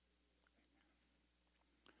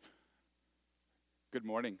Good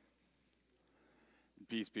morning.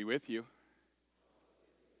 Peace be with you.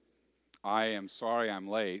 I am sorry I'm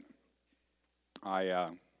late.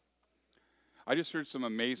 I just heard some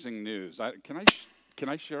amazing news. Can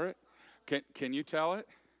I share it? Can you tell it?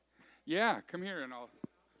 Yeah, come here and I'll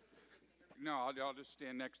just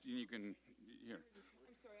stand next to you and you can hear.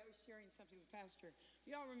 I'm sorry, I was sharing something with Pastor.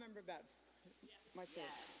 Y'all remember Bev? My sis.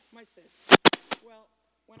 My sis. Well,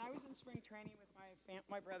 when I was in spring training with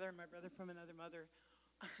my brother from another mother,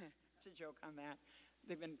 it's a joke on that.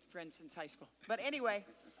 They've been friends since high school. But anyway,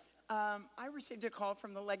 I received a call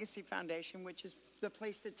from the Legacy Foundation, which is the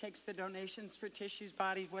place that takes the donations for tissues,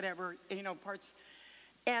 bodies, whatever, parts.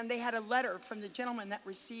 And they had a letter from the gentleman that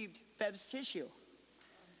received Bev's tissue.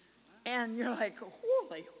 And you're like,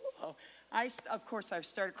 holy, whoa. Of course, I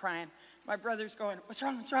started crying. My brother's going, what's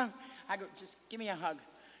wrong, what's wrong? I go, just give me a hug.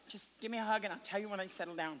 Just give me a hug, and I'll tell you when I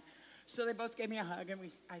settle down. So they both gave me a hug, and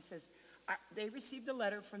I says, they received a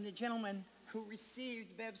letter from the gentleman who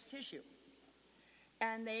received Bev's tissue.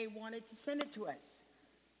 And they wanted to send it to us.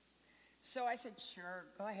 So I said, sure,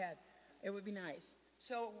 go ahead. It would be nice.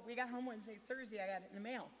 So we got home Wednesday, Thursday, I got it in the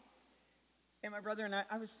mail. And my brother and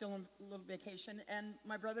I was still on a little vacation, and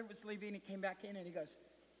my brother was leaving, he came back in, and he goes,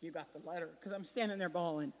 you got the letter, because I'm standing there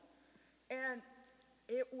bawling. And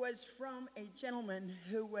it was from a gentleman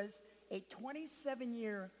who was a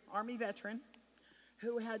 27-year Army veteran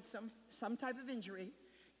who had some type of injury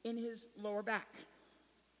in his lower back.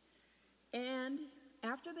 And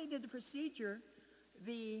after they did the procedure,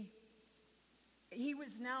 he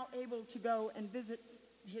was now able to go and visit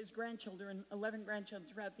his grandchildren, 11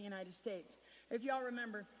 grandchildren throughout the United States. If y'all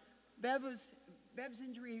remember, Bev's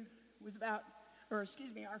injury was our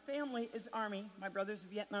family is Army. My brother's a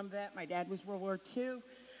Vietnam vet. My dad was World War II.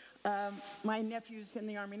 My nephew's in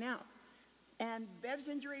the Army now. And Bev's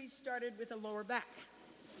injury started with a lower back.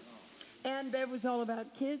 And Bev was all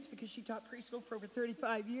about kids because she taught preschool for over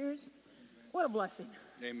 35 years. What a blessing.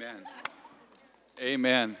 Amen.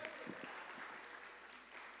 Amen.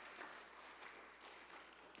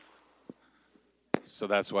 So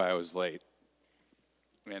that's why I was late.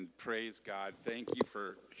 And praise God. Thank you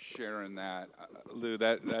for sharing that. Lou,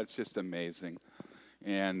 that's just amazing.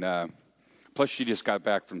 And plus she just got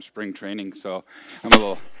back from spring training, so I'm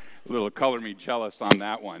a little color me jealous on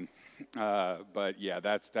that one. But yeah,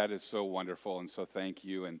 that is so wonderful, and so thank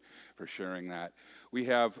you and for sharing that. We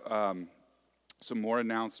have some more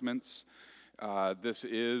announcements. This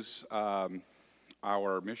is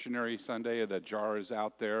our Missionary Sunday. The jar is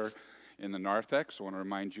out there in the narthex. I want to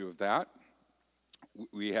remind you of that.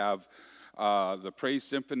 We have the Praise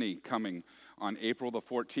Symphony coming on April the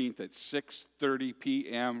 14th at 6:30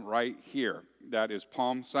 p.m. right here. That is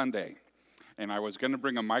Palm Sunday. And I was going to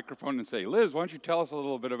bring a microphone and say, Liz, why don't you tell us a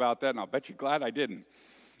little bit about that? And I'll bet you're glad I didn't.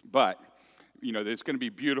 But, it's going to be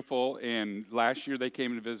beautiful. And last year they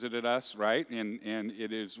came and visited us, right? And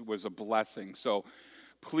it was a blessing. So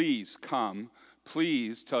please come.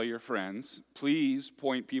 Please tell your friends. Please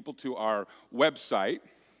point people to our website.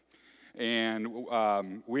 And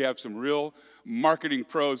we have some real marketing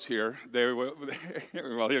pros here.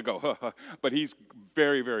 Well, he'll go, but he's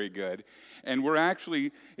very, very good. And we're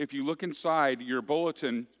actually, if you look inside your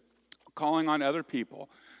bulletin, calling on other people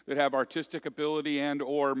that have artistic ability and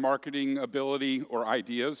or marketing ability or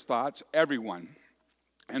ideas, thoughts, everyone.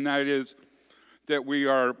 And that is that we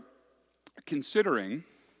are considering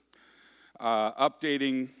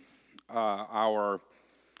updating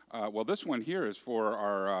this one here is for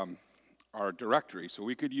our directory, so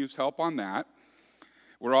we could use help on that.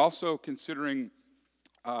 We're also considering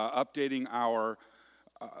updating our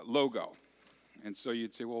logo. And so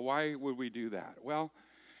you'd say, well, why would we do that? Well,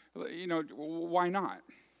 why not?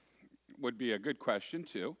 Would be a good question,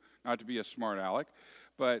 too. Not to be a smart aleck,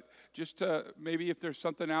 but just to maybe if there's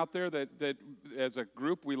something out there that as a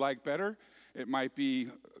group we like better, it might be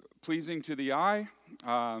pleasing to the eye.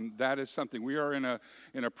 That is something. We are in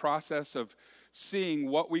a process of seeing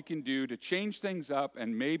what we can do to change things up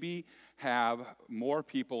and maybe have more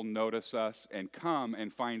people notice us and come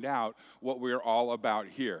and find out what we're all about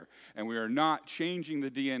here. And we are not changing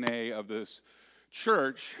the DNA of this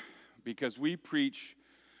church because we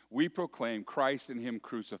proclaim Christ and Him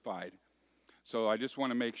crucified. So I just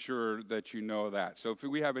want to make sure that you know that. So if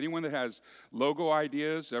we have anyone that has logo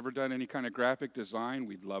ideas, ever done any kind of graphic design,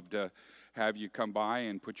 we'd love to have you come by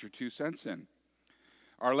and put your 2 cents in.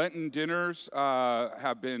 Our Lenten dinners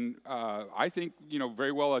have been, I think,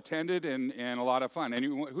 very well attended and a lot of fun.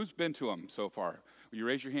 Anyone who's been to them so far? Will you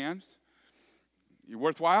raise your hands? You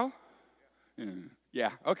worthwhile?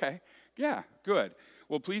 Yeah. Okay. Yeah. Good.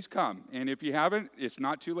 Well, please come. And if you haven't, it's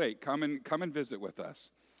not too late. Come and visit with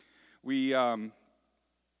us. We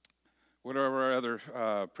What are our other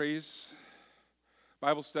praise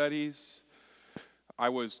Bible studies? I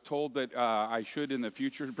was told that I should in the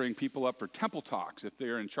future bring people up for temple talks if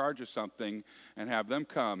they're in charge of something and have them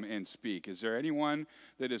come and speak. Is there anyone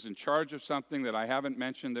that is in charge of something that I haven't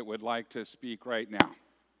mentioned that would like to speak right now?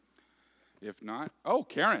 If not, oh,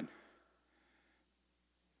 Karen.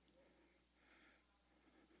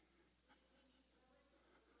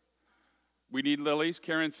 We need lilies,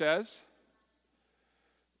 Karen says,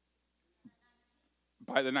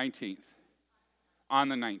 by the 19th, on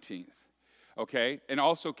the 19th. Okay, and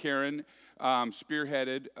also Karen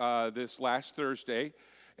spearheaded this last Thursday,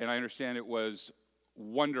 and I understand it was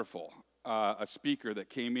wonderful. A speaker that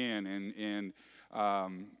came in and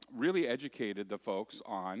really educated the folks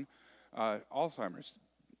on Alzheimer's,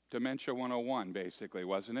 Dementia 101, basically,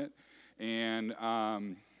 wasn't it? And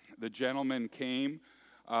the gentleman came.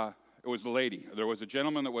 It was a lady. There was a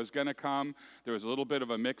gentleman that was going to come. There was a little bit of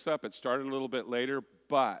a mix-up. It started a little bit later,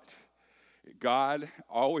 but God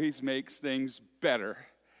always makes things better.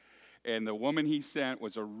 And the woman he sent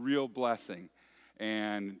was a real blessing.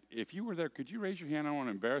 And if you were there, could you raise your hand? I don't want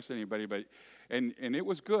to embarrass anybody, but and it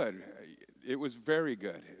was good. It was very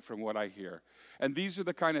good from what I hear. And these are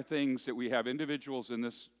the kind of things that we have individuals in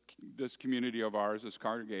this community of ours, this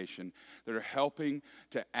congregation, that are helping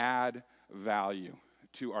to add value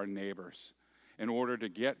to our neighbors in order to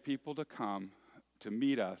get people to come to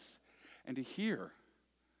meet us and to hear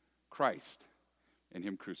Christ and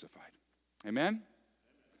Him crucified. Amen?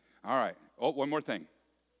 All right. Oh, one more thing.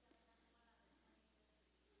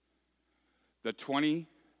 The 25th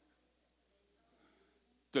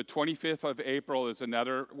of April is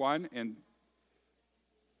another one, and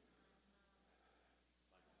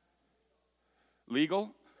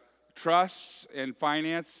legal, trusts, and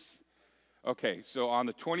finance. Okay, so on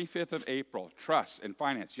the 25th of April, trusts and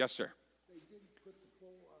finance. Yes, sir. They didn't put the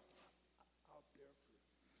bowl out there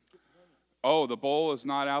to get money. Oh, the bowl is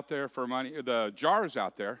not out there for money. The jar is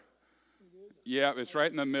out there. It is? Yeah, it's right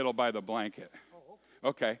in the middle by the blanket. Oh,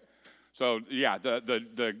 okay. Okay. So yeah,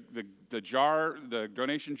 the jar, the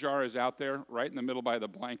donation jar is out there right in the middle by the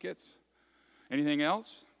blankets. Anything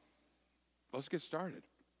else? Let's get started.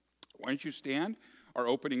 Why don't you stand? Our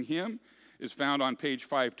opening hymn is found on page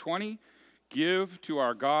 520. Give to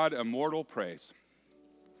our God immortal praise.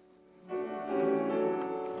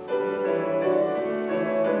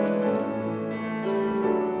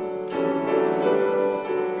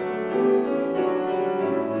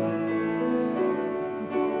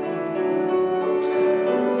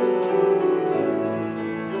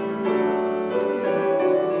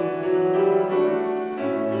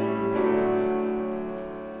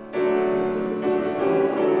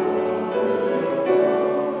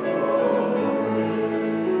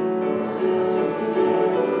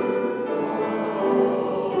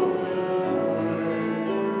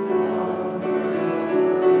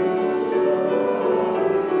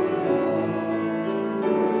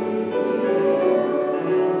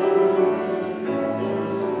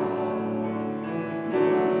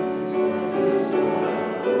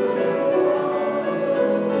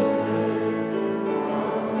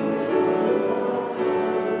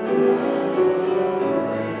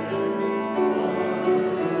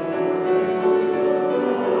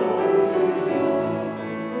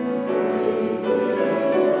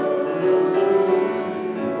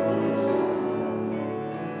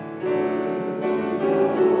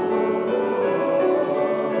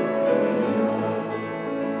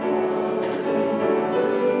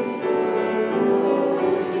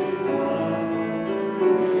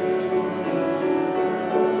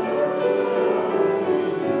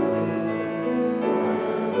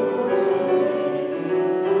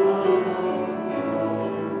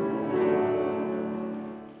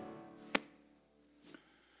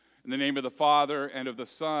 In the name of the Father, and of the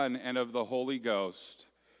Son, and of the Holy Ghost.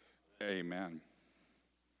 Amen.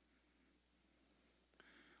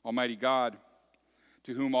 Almighty God,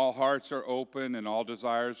 to whom all hearts are open and all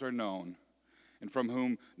desires are known, and from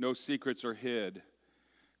whom no secrets are hid,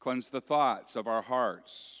 cleanse the thoughts of our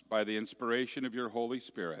hearts by the inspiration of your Holy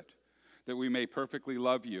Spirit, that we may perfectly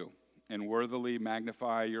love you and worthily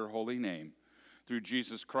magnify your holy name, through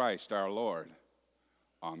Jesus Christ our Lord.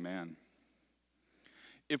 Amen.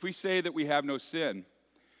 If we say that we have no sin,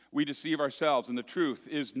 we deceive ourselves, and the truth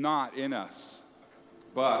is not in us.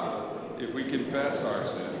 But if we confess our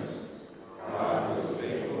sins, God who is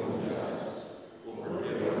faithful and just will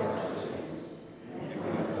forgive us our sins and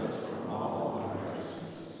cleanse us from all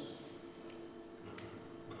unrighteousness.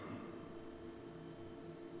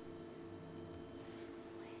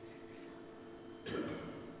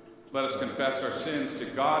 Let us confess our sins to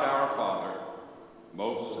God our Father.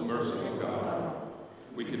 Most merciful God,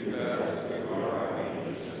 we confess that we are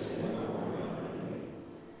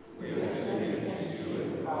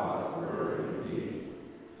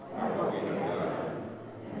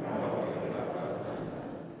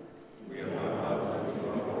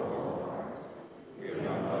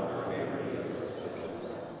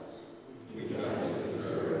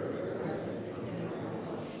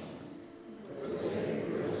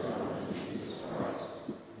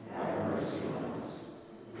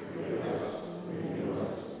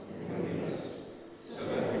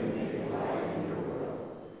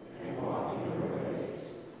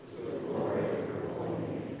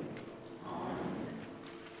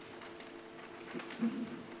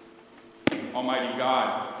Almighty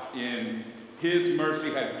God, in his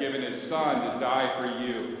mercy has given his Son to die for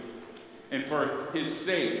you. And for his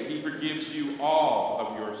sake, he forgives you all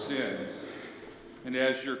of your sins. And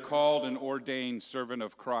as your called and ordained servant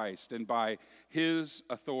of Christ, and by his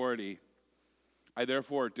authority, I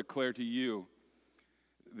therefore declare to you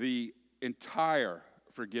the entire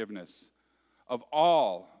forgiveness of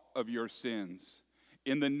all of your sins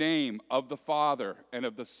in the name of the Father and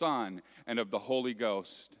of the Son and of the Holy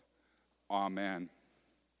Ghost. Amen.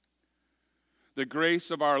 The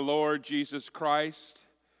grace of our Lord Jesus Christ,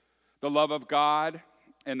 the love of God,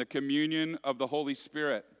 and the communion of the Holy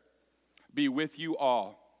Spirit be with you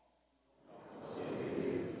all.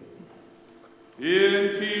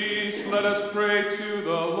 In peace, let us pray to the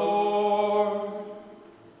Lord.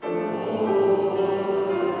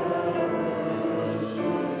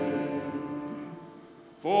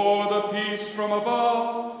 For the peace from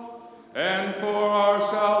above and for our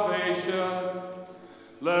salvation,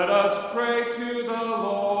 let us pray to the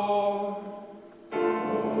Lord.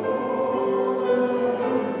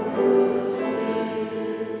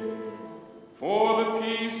 For the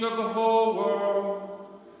peace of the whole world,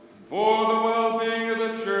 for the well-being of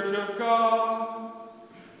the Church of God,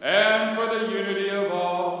 and for the unity of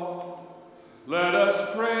all, let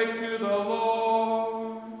us pray to the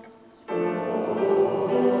Lord.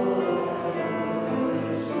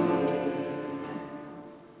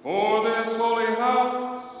 For this holy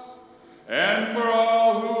house, and for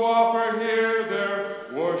all who offer here their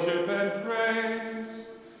worship and praise,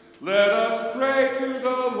 let us pray to the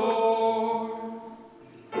Lord.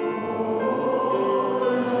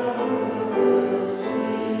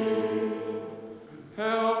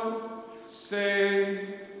 Help,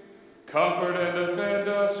 save, comfort, and defend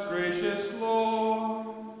us, gracious Lord.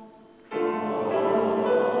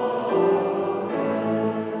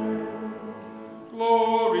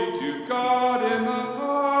 Glory to God in the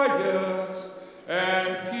highest,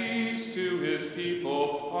 and peace to his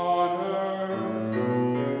people on earth.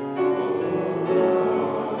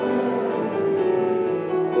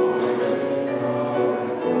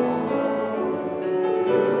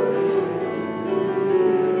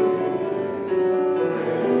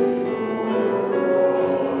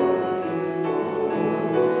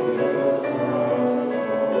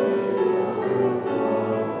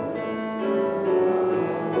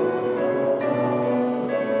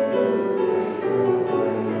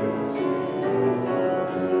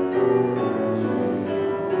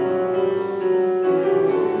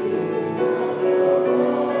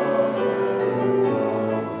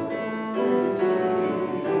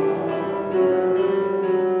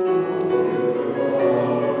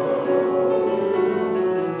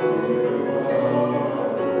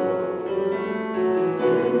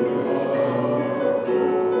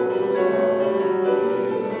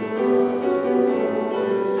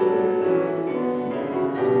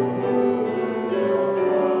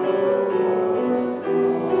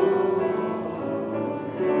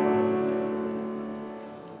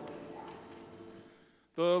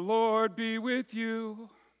 The Lord be with you.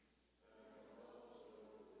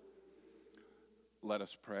 Let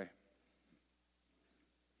us pray.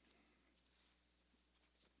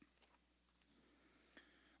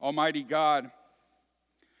 Almighty God,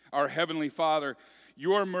 our Heavenly Father,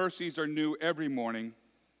 your mercies are new every morning,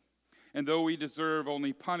 and though we deserve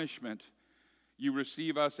only punishment, you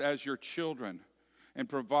receive us as your children and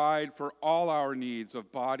provide for all our needs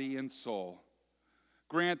of body and soul.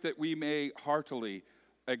 Grant that we may heartily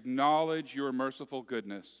acknowledge your merciful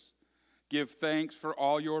goodness, give thanks for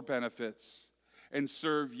all your benefits, and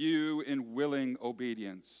serve you in willing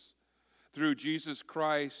obedience. Through Jesus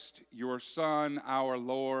Christ, your Son, our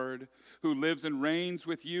Lord, who lives and reigns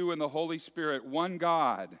with you in the Holy Spirit, one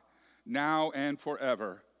God, now and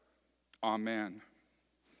forever. Amen.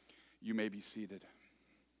 You may be seated.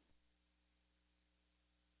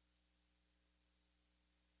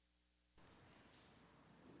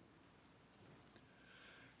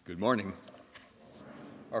 Good morning.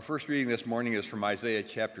 Our first reading this morning is from Isaiah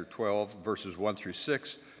chapter 12, verses 1 through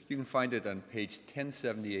 6. You can find it on page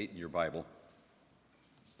 1078 in your Bible.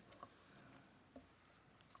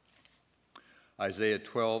 Isaiah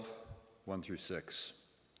 12, 1 through 6.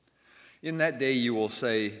 In that day you will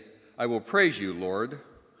say, I will praise you, Lord.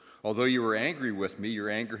 Although you were angry with me, your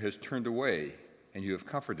anger has turned away, and you have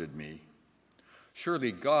comforted me.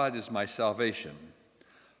 Surely God is my salvation.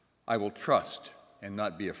 I will trust and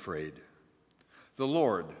not be afraid. The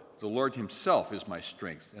Lord himself is my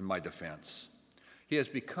strength and my defense. He has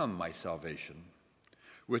become my salvation.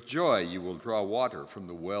 With joy you will draw water from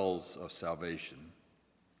the wells of salvation.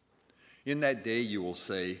 In that day you will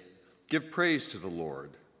say, give praise to the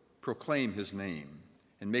Lord, proclaim his name,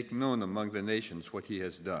 and make known among the nations what he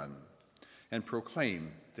has done, and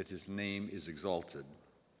proclaim that his name is exalted.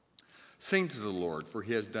 Sing to the Lord, for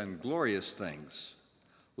he has done glorious things.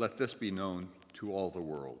 Let this be known to all the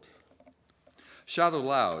world. Shout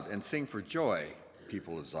aloud and sing for joy,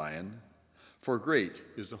 people of Zion, for great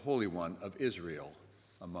is the Holy One of Israel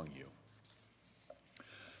among you.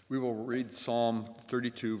 We will read Psalm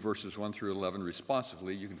 32, verses 1 through 11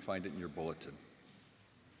 responsively. You can find it in your bulletin.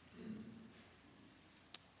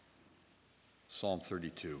 Psalm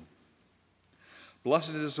 32. Blessed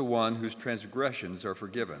is the one whose transgressions are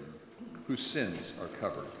forgiven, whose sins are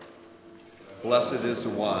covered. Blessed is the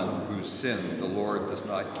one whose sin the Lord does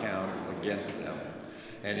not count against them,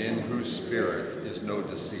 and in whose spirit is no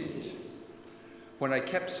deceit. When I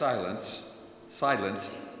kept silent,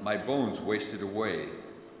 my bones wasted away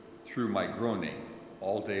through my groaning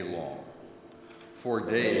all day long. For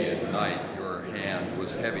day and night your hand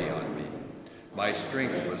was heavy on me. My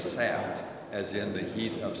strength was sapped as in the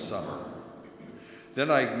heat of summer.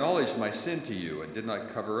 Then I acknowledged my sin to you and did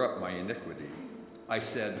not cover up my iniquity. I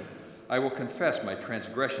said, I will confess my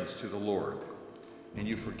transgressions to the Lord, and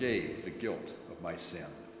you forgave the guilt of my sin.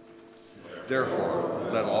 Therefore,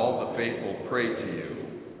 let all the faithful pray to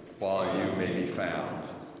you while you may be found.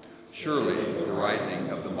 Surely the rising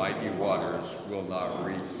of the mighty waters will not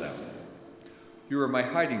reach them. You are my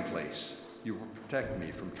hiding place. You will protect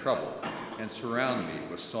me from trouble and surround me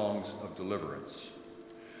with songs of deliverance.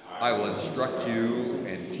 I will instruct you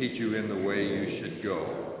and teach you in the way you should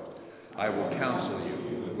go. I will counsel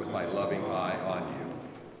you with my loving eye on you.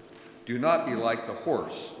 Do not be like the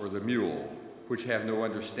horse or the mule, which have no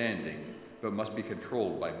understanding, but must be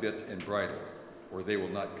controlled by bit and bridle, or they will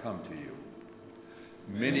not come to you.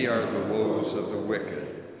 Many are the woes of the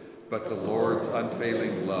wicked, but the Lord's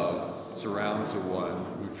unfailing love surrounds the one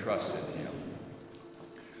who trusts in him.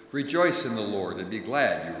 Rejoice in the Lord and be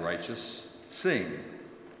glad, you righteous. Sing,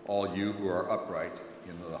 all you who are upright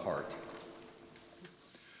in the heart.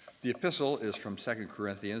 The epistle is from 2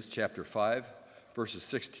 Corinthians chapter 5, verses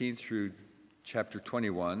 16 through chapter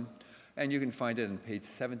 21, and you can find it on page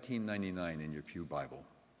 1799 in your Pew Bible.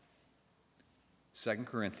 2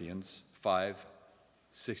 Corinthians 5,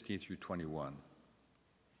 16 through 21.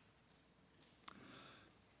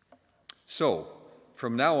 So,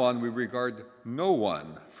 from now on, we regard no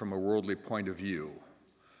one from a worldly point of view.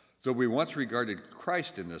 Though we once regarded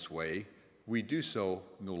Christ in this way, we do so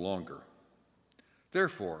no longer.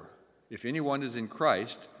 Therefore, if anyone is in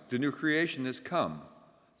Christ, the new creation has come.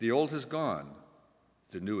 The old has gone.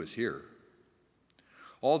 The new is here.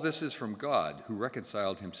 All this is from God, who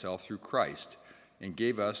reconciled himself through Christ and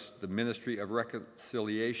gave us the ministry of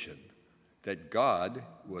reconciliation, that God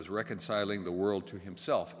was reconciling the world to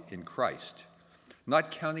himself in Christ, not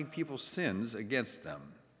counting people's sins against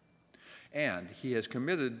them. And he has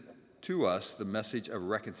committed to us the message of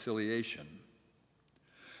reconciliation.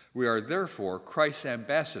 We are therefore Christ's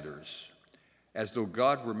ambassadors, as though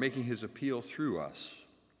God were making his appeal through us.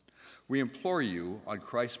 We implore you on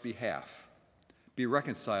Christ's behalf, be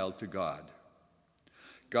reconciled to God.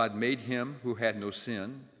 God made him who had no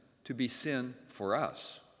sin to be sin for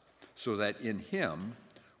us, so that in him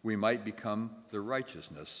we might become the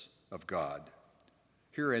righteousness of God.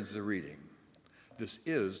 Here ends the reading. This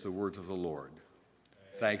is the word of the Lord.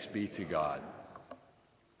 Thanks be to God.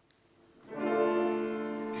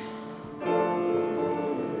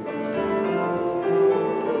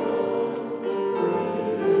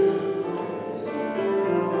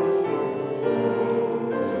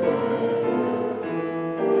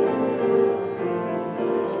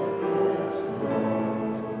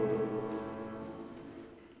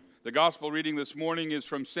 The gospel reading this morning is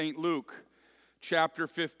from St. Luke, chapter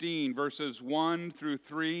 15, verses 1 through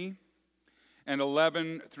 3 and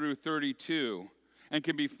 11 through 32, and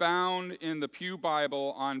can be found in the Pew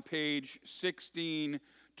Bible on page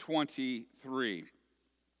 1623.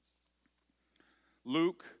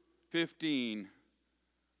 Luke 15,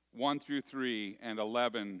 1 through 3, and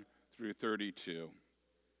 11 through 32.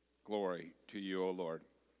 Glory to you, O Lord.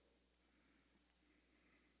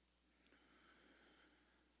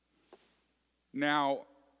 Now,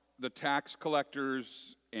 the tax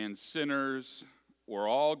collectors and sinners were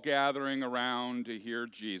all gathering around to hear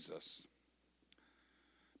Jesus.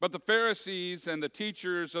 But the Pharisees and the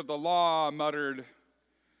teachers of the law muttered,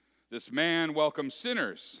 "This man welcomes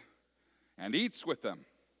sinners and eats with them."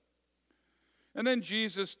 And then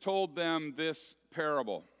Jesus told them this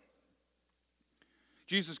parable.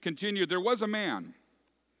 Jesus continued, "There was a man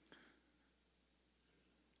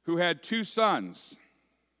who had 2 sons.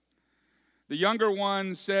 The younger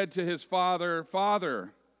one said to his father,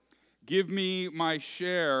 'Father, give me my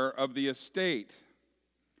share of the estate.'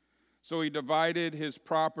 So he divided his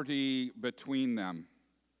property between them.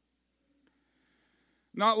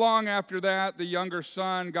 Not long after that, the younger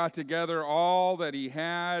son got together all that he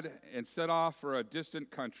had and set off for a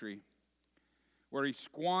distant country, where he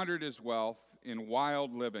squandered his wealth in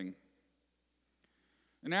wild living.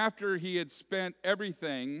 And after he had spent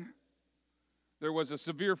everything, there was a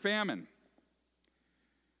severe famine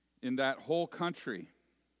in that whole country,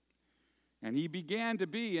 and he began to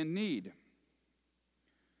be in need.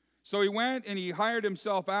 So he went and he hired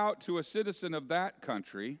himself out to a citizen of that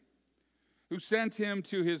country, who sent him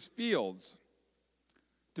to his fields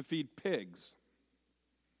to feed pigs.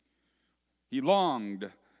 He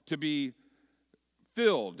longed to be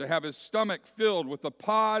filled, to have his stomach filled with the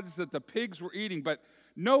pods that the pigs were eating, but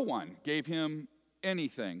no one gave him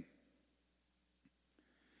anything.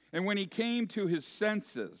 And when he came to his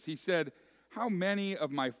senses, he said, 'How many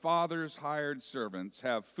of my father's hired servants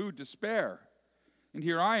have food to spare? And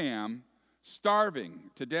here I am,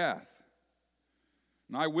 starving to death.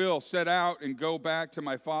 And I will set out and go back to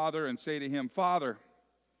my father and say to him, Father,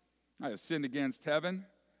 I have sinned against heaven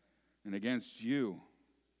and against you.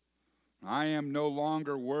 I am no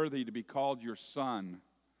longer worthy to be called your son.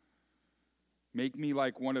 Make me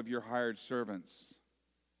like one of your hired servants.'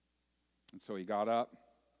 And so he got up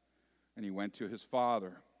and he went to his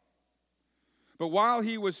father. But while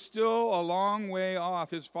he was still a long way off,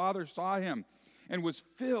 his father saw him and was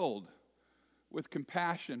filled with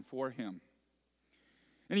compassion for him.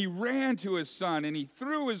 And he ran to his son and he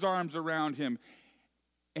threw his arms around him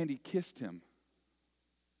and he kissed him.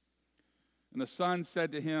 And the son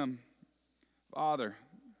said to him, 'Father,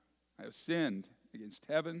 I have sinned against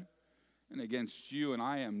heaven and against you, and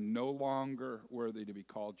I am no longer worthy to be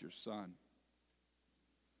called your son.'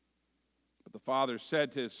 But the father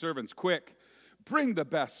said to his servants, 'Quick, bring the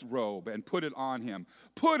best robe and put it on him.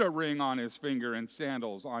 Put a ring on his finger and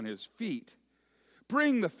sandals on his feet.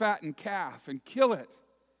 Bring the fattened calf and kill it.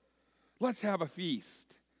 Let's have a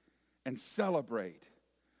feast and celebrate.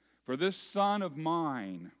 For this son of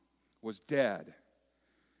mine was dead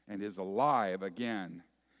and is alive again.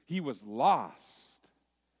 He was lost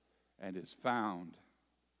and is found.'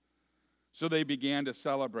 So they began to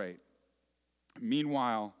celebrate.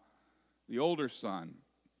 Meanwhile, the older son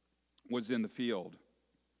was in the field.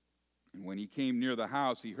 And when he came near the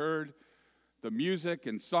house, he heard the music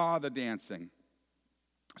and saw the dancing.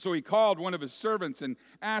 So he called one of his servants and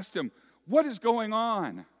asked him, 'What is going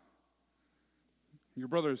on?' 'Your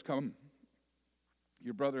brother has come.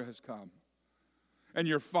 Your brother has come. And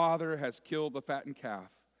your father has killed the fattened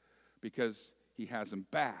calf because he has him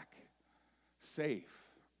back,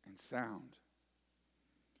 safe and sound.'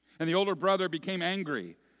 And the older brother became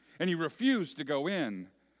angry, and he refused to go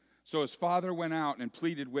in. So his father went out and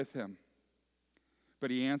pleaded with him.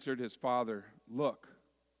 But he answered his father, 'Look,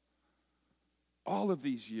 all of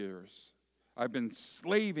these years I've been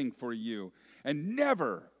slaving for you and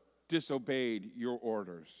never disobeyed your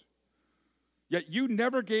orders. Yet you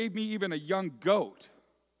never gave me even a young goat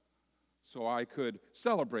so I could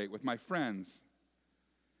celebrate with my friends.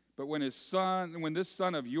 But when this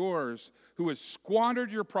son of yours, who has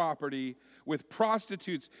squandered your property with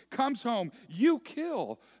prostitutes, comes home, you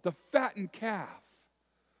kill the fattened calf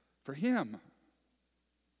for him.'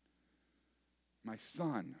 'My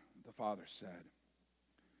son,' the father said,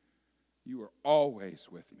 'you are always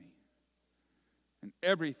with me, and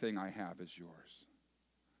everything I have is yours.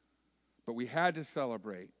 But we had to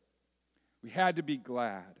celebrate. We had to be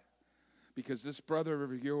glad, because this brother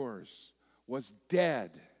of yours was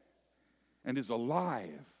dead and is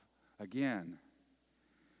alive again.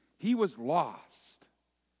 He was lost,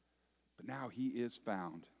 but now he is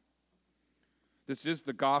found.' This is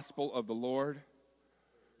the gospel of the Lord.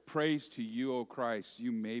 Praise to you, O Christ.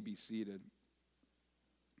 You may be seated.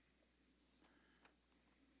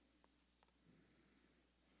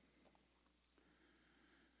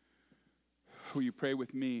 Will you pray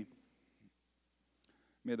with me?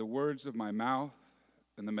 May the words of my mouth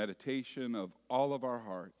and the meditation of all of our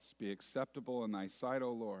hearts be acceptable in thy sight,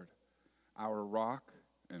 O Lord, our rock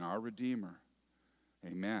and our Redeemer.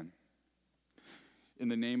 Amen. In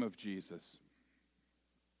the name of Jesus.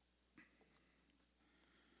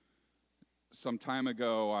 Some time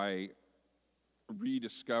ago, I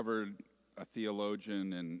rediscovered a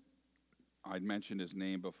theologian, and I'd mentioned his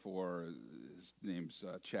name before. His name's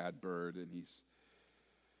Chad Bird, and he's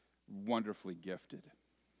wonderfully gifted.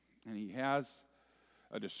 And he has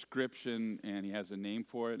a description, and he has a name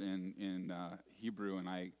for it in Hebrew, and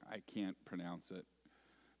I can't pronounce it.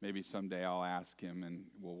 Maybe someday I'll ask him, and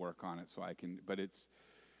we'll work on it so I can. But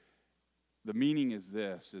the meaning is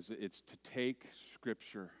this: it's to take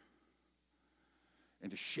Scripture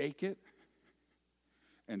and to shake it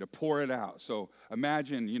and to pour it out. So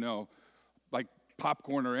imagine, like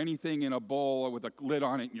popcorn or anything in a bowl with a lid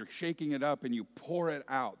on it, and you're shaking it up and you pour it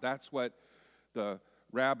out. That's what the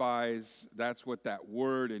rabbis, that's what that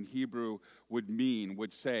word in Hebrew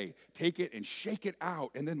would say. Take it and shake it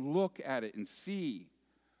out and then look at it and see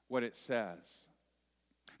what it says.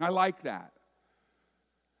 And I like that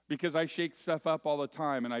because I shake stuff up all the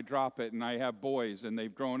time and I drop it, and I have boys and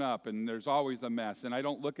they've grown up and there's always a mess. And I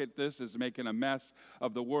don't look at this as making a mess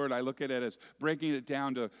of the word. I look at it as breaking it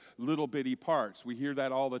down to little bitty parts. We hear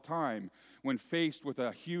that all the time. When faced with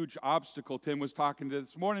a huge obstacle, Tim was talking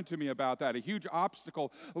this morning to me about that, a huge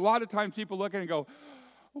obstacle. A lot of times people look at it and go,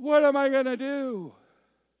 what am I going to do?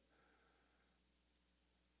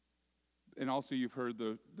 And also you've heard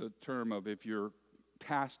the term of, if you're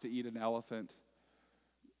tasked to eat an elephant,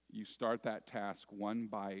 you start that task one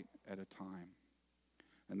bite at a time.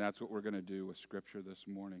 And that's what we're going to do with Scripture this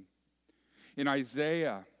morning. In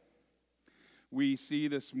Isaiah, we see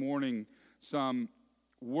this morning some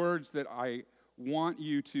words that I want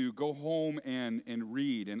you to go home and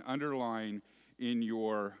read and underline in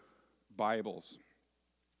your Bibles.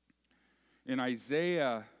 In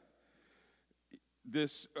Isaiah,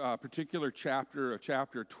 this particular chapter,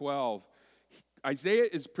 chapter 12, Isaiah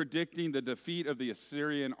is predicting the defeat of the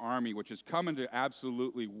Assyrian army, which is coming to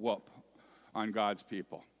absolutely whoop on God's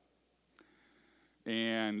people.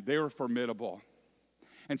 And they were formidable.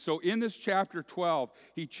 And so in this chapter 12,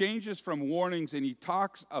 he changes from warnings and he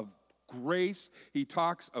talks of grace, he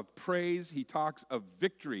talks of praise, he talks of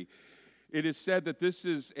victory. It is said that this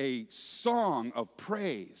is a song of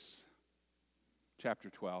praise. Chapter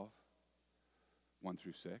 12, 1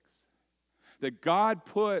 through 6. That God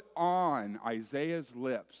put on Isaiah's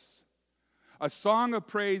lips. A song of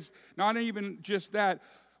praise, not even just that,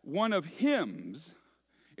 one of hymns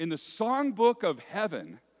in the songbook of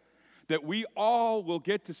heaven that we all will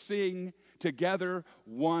get to sing together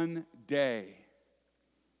one day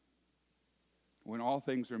when all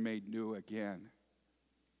things are made new again.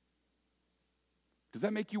 Does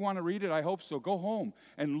that make you want to read it? I hope so. Go home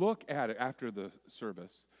and look at it after the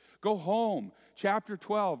service. Go home, chapter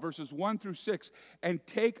 12, verses 1 through 6, and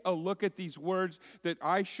take a look at these words that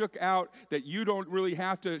I shook out, that you don't really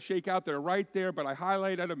have to shake out. They're right there, but I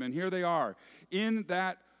highlighted them, and here they are. In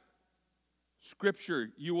that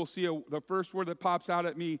Scripture, you will see the first word that pops out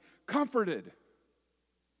at me, comforted.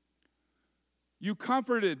 You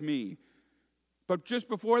comforted me. But just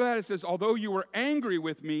before that, it says, although you were angry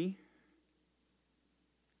with me,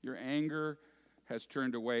 your anger has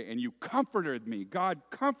turned away, and you comforted me. God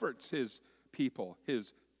comforts his people,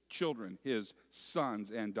 his children, his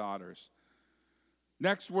sons and daughters.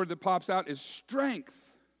 Next word that pops out is strength.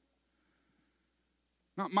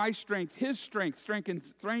 Not my strength, his strength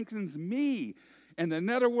strengthens me. And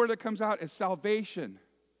another word that comes out is salvation.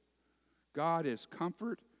 God is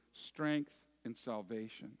comfort, strength, and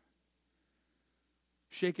salvation.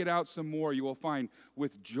 Shake it out some more. You will find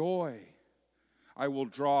with joy I will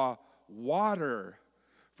draw water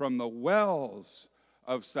from the wells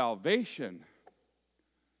of salvation.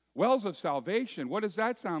 Wells of salvation, what does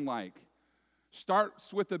that sound like?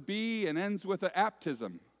 Starts with a B and ends with an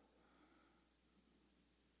aptism.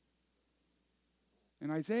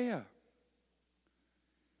 In Isaiah.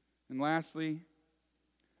 And lastly,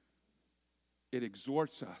 it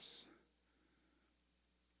exhorts us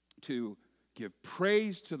to give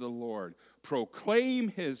praise to the Lord, proclaim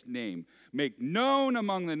his name, make known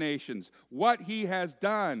among the nations what he has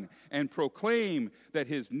done, and proclaim that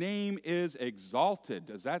his name is exalted.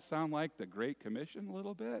 Does that sound like the Great Commission a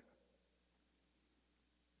little bit?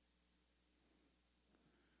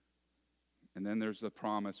 And then there's the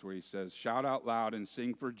promise where he says, shout out loud and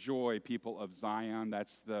sing for joy, people of Zion.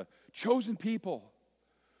 That's the chosen people.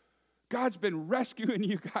 God's been rescuing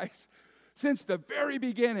you guys since the very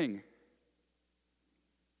beginning.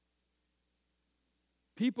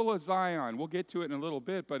 People of Zion, we'll get to it in a little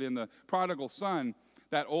bit, but in the prodigal son,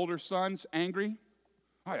 that older son's angry.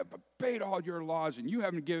 I have obeyed all your laws, and you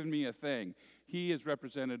haven't given me a thing. He is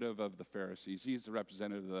representative of the Pharisees. He's the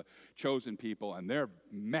representative of the chosen people, and they're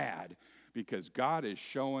mad because God is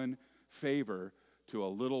showing favor to a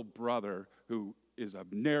little brother who is a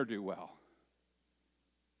ne'er-do-well.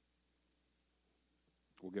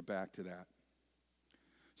 We'll get back to that.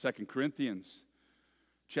 2 Corinthians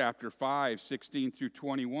chapter 5, 16 through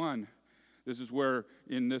 21. This is where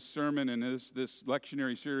in this sermon and this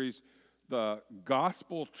lectionary series, the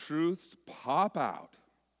gospel truths pop out.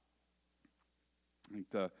 I think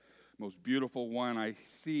the most beautiful one I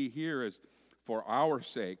see here is for our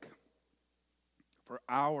sake,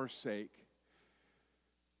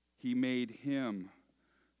 he made him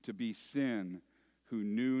to be sin who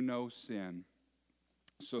knew no sin,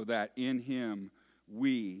 so that in him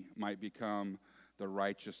we might become the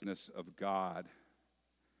righteousness of God.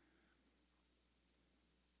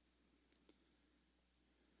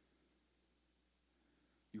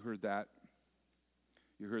 You heard that?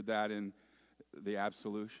 You heard that in the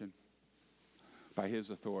absolution. By his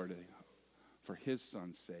authority, for his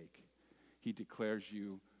son's sake, he declares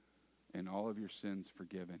you and all of your sins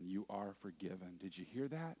forgiven. You are forgiven. Did you hear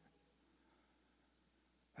that?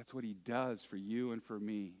 That's what he does for you and for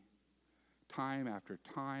me, time after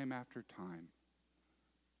time after time.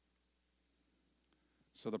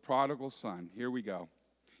 So the prodigal son, here we go.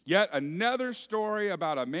 Yet another story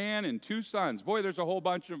about a man and two sons. Boy, there's a whole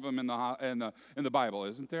bunch of them in the Bible,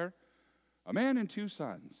 isn't there? A man and two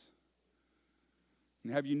sons.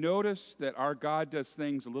 And have you noticed that our God does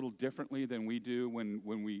things a little differently than we do when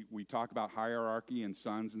we talk about hierarchy and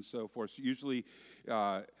sons and so forth? So usually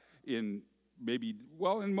in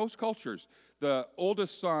most cultures, the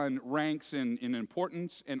oldest son ranks in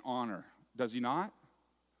importance and honor. Does he not?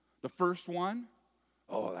 The first one?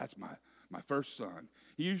 Oh, that's my first son.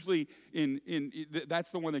 Usually,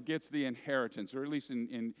 that's the one that gets the inheritance, or at least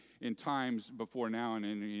in times before now and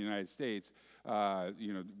in the United States,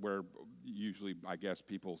 where usually, I guess,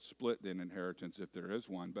 people split an inheritance if there is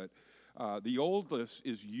one. But the oldest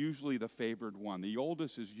is usually the favored one. The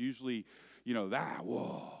oldest is usually,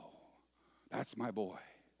 that's my boy.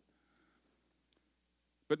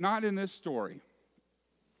 But not in this story.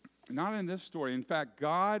 Not in this story. In fact,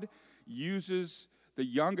 God uses the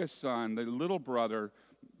youngest son, the little brother,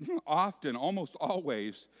 often, almost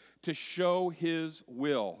always, to show his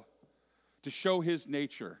will, to show his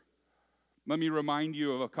nature. Let me remind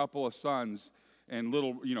you of a couple of sons and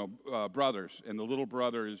little, brothers, and the little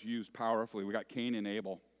brother is used powerfully. We got Cain and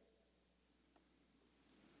Abel.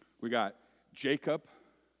 We got Jacob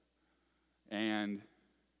and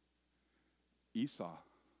Esau.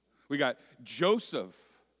 We got Joseph,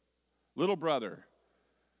 little brother,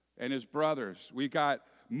 and his brothers. We got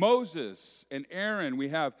Moses and Aaron. We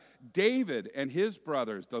have David and his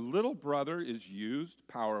brothers. The little brother is used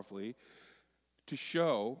powerfully to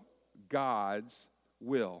show God's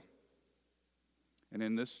will. And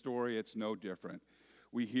in this story, it's no different.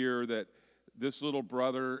 We hear that this little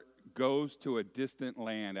brother goes to a distant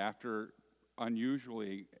land after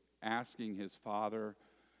unusually asking his father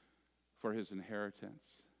for his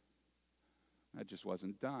inheritance. That just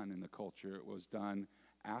wasn't done in the culture. It was done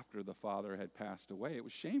after the father had passed away. It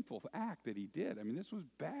was a shameful act that he did. I mean, this was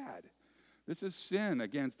bad. This is sin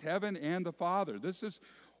against heaven and the Father. This is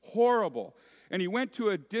horrible. And he went to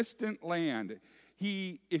a distant land.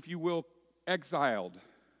 He, if you will, exiled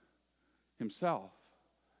himself.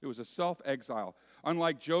 It was a self-exile.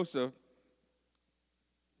 Unlike Joseph,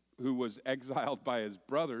 who was exiled by his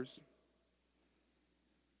brothers,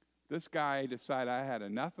 this guy decided, I had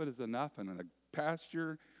enough is enough, and in a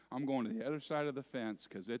pasture, I'm going to the other side of the fence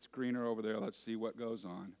because it's greener over there. Let's see what goes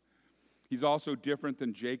on. He's also different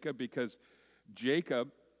than Jacob because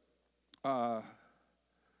Jacob was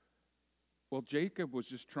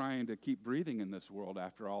just trying to keep breathing in this world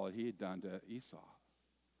after all that he had done to Esau.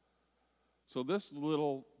 So this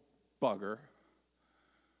little bugger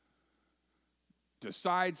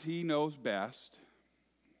decides he knows best,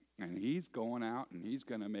 and he's going out and he's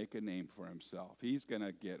going to make a name for himself. He's going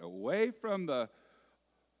to get away from the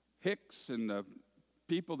hicks and the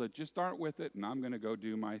people that just aren't with it, and I'm going to go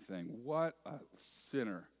do my thing. What a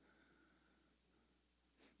sinner.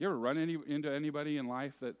 You ever run into anybody in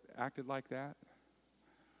life that acted like that?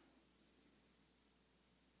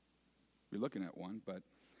 You're looking at one, but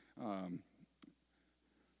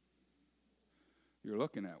you're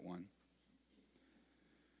looking at one.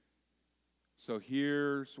 So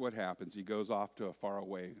here's what happens. He goes off to a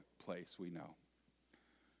faraway place, we know.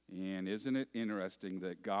 And isn't it interesting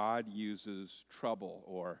that God uses trouble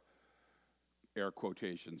or air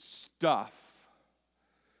quotations, stuff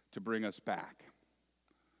to bring us back.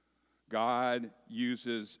 God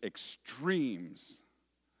uses extremes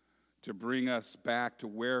to bring us back to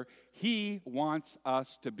where He wants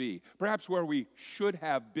us to be. Perhaps where we should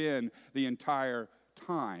have been the entire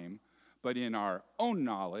time, but in our own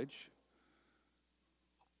knowledge,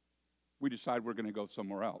 we decide we're going to go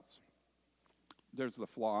somewhere else. There's the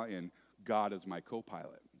flaw in God as my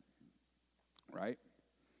co-pilot, right?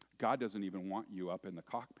 God doesn't even want you up in the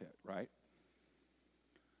cockpit, right?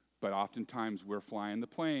 But oftentimes we're flying the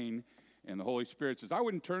plane, and the Holy Spirit says, I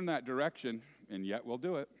wouldn't turn that direction, and yet we'll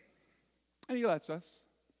do it. And He lets us.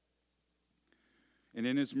 And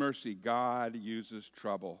in His mercy, God uses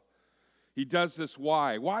trouble. He does this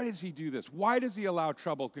why? Why does He do this? Why does He allow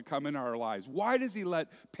trouble to come into our lives? Why does He let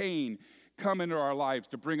pain come into our lives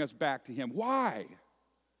to bring us back to Him? Why?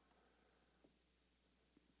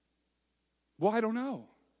 Well, I don't know.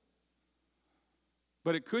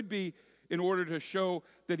 But it could be in order to show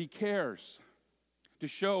that He cares, to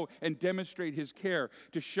show and demonstrate His care,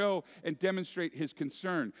 to show and demonstrate His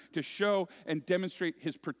concern, to show and demonstrate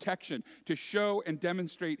His protection, to show and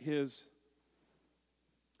demonstrate His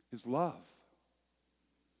love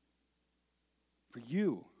for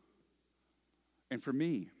you and for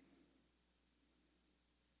me.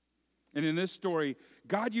 And in this story,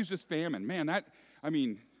 God uses famine. Man,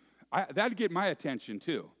 that'd get my attention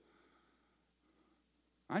too.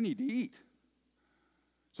 I need to eat.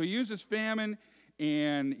 So He uses famine,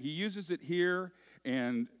 and He uses it here,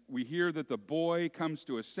 and we hear that the boy comes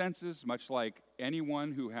to his senses, much like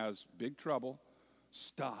anyone who has big trouble,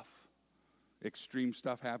 extreme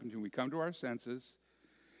stuff happens when we come to our senses.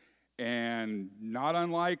 And not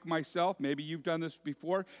unlike myself, maybe you've done this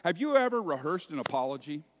before. Have you ever rehearsed an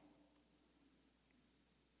apology?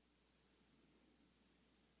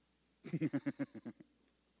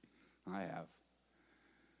 I have.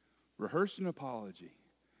 Rehearsed an apology.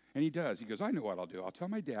 And he does. He goes, I know what I'll do. I'll tell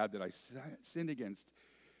my dad that I sinned against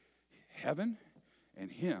heaven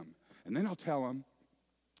and him. And then I'll tell him,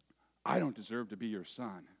 I don't deserve to be your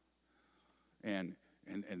son. And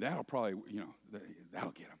that'll probably,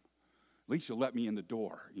 that'll get him. At least you'll let me in the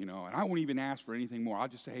door, and I won't even ask for anything more. I'll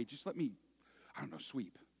just say, hey, just let me,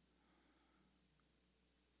 sweep.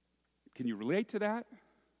 Can you relate to that?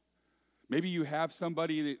 Maybe you have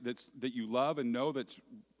somebody that you love and know that's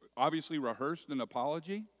obviously rehearsed an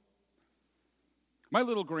apology. My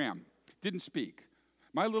little Graham didn't speak.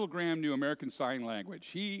 My little Graham knew American Sign Language.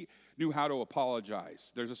 He knew how to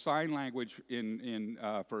apologize. There's a sign language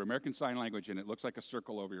for American Sign Language, and it looks like a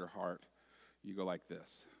circle over your heart. You go like this.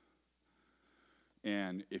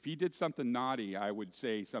 And if he did something naughty, I would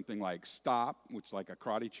say something like stop, which is like a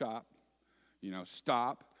karate chop.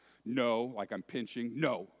 Stop. No, like I'm pinching.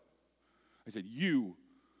 No. I said, you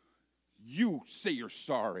say you're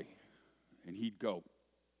sorry. And he'd go.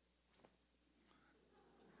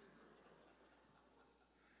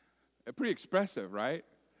 Pretty expressive, right?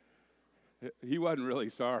 He wasn't really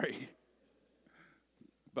sorry.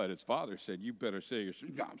 But his father said, you better say you're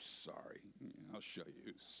sorry. No, I'm sorry. I'll show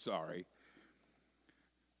you. Sorry.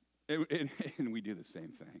 And we do the same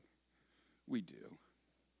thing. We do.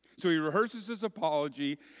 So he rehearses his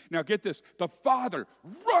apology. Now get this. The father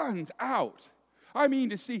runs out.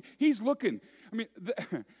 To see, he's looking.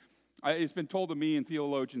 It's been told to me, and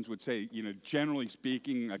theologians would say, generally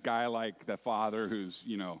speaking, a guy like the father who's,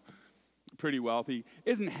 pretty wealthy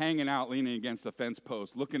isn't hanging out leaning against the fence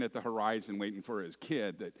post looking at the horizon waiting for his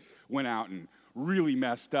kid that went out and really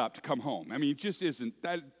messed up to come home. It just isn't.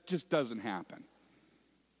 That just doesn't happen.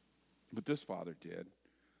 But this father did.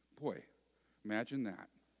 Boy, imagine that.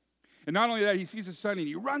 And not only that, he sees his son and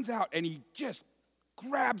he runs out and he just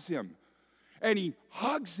grabs him and he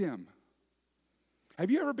hugs him. Have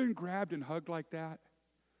you ever been grabbed and hugged like that?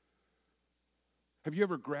 Have you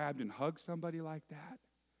ever grabbed and hugged somebody like that?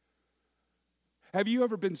 Have you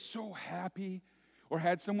ever been so happy or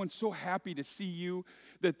had someone so happy to see you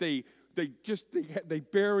that they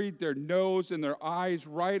buried their nose and their eyes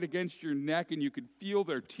right against your neck and you could feel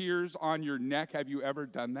their tears on your neck? Have you ever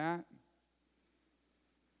done that?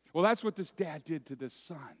 Well, that's what this dad did to this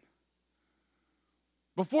son.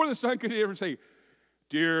 Before the son could ever say,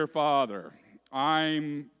 dear father,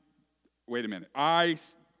 I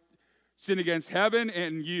sin against heaven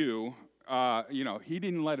and you. He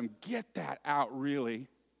didn't let him get that out really.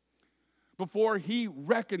 Before he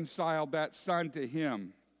reconciled that son to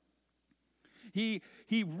him. He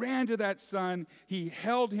ran to that son, he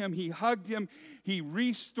held him, he hugged him, he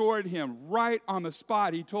restored him right on the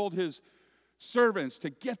spot. He told his servants to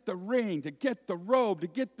get the ring, to get the robe, to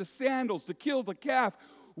get the sandals, to kill the calf.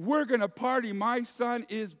 We're going to party. My son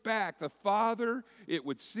is back. The father, it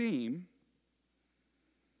would seem,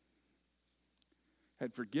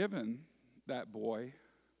 had forgiven that boy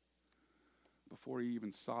before he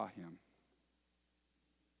even saw him.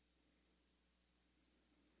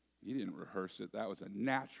 He didn't rehearse it. That was a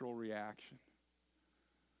natural reaction.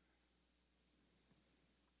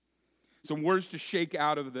 Some words to shake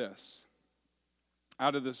out of this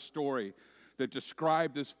story that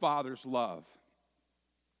describe this father's love.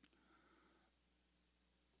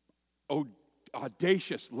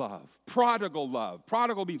 Audacious love, prodigal love.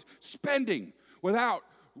 Prodigal means spending without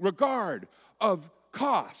regard of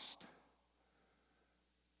cost.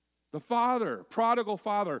 The father, prodigal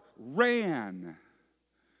father, ran.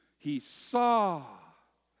 He saw.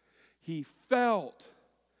 He felt.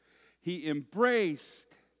 He embraced.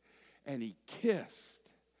 And he kissed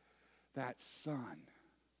that son.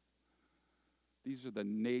 This is the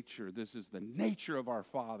nature of our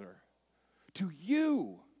Father. To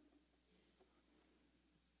you.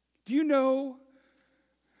 Do you know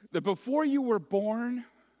that before you were born,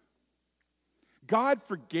 God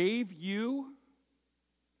forgave you?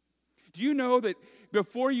 Do you know that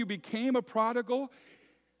before you became a prodigal,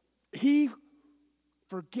 he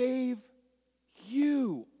forgave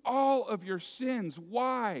you all of your sins?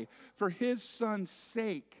 Why? For his son's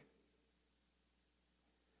sake.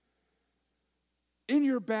 In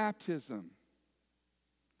your baptism,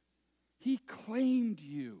 he claimed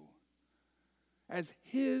you as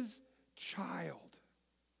his child.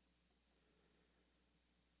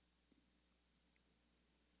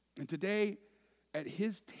 And today, at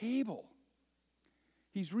his table,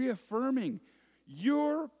 he's reaffirming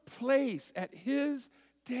your place at his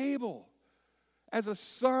table as a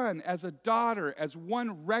son, as a daughter, as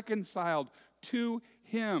one reconciled to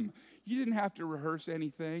him. You didn't have to rehearse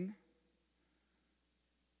anything.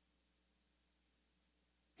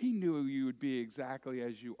 He knew you would be exactly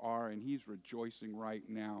as you are, and he's rejoicing right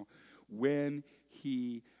now. When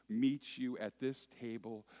he meets you at this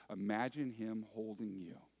table, imagine him holding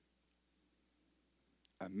you.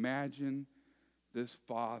 Imagine this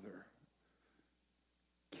father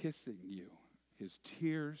kissing you, his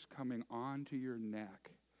tears coming onto your neck,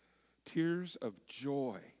 tears of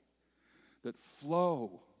joy that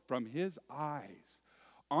flow from his eyes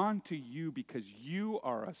onto you because you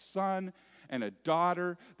are a son and a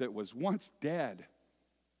daughter that was once dead,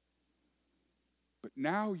 but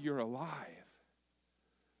now you're alive.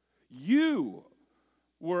 You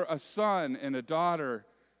were a son and a daughter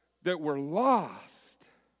that were lost,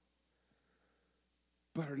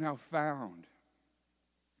 but are now found.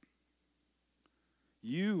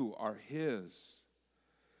 You are his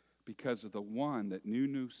because of the one that knew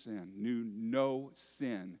no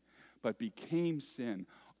sin, but became sin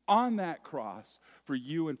on that cross for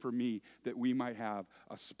you and for me, that we might have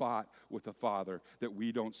a spot with the Father, that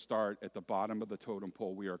we don't start at the bottom of the totem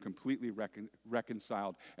pole. We are completely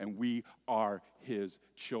reconciled, and we are his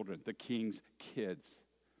children, the King's kids.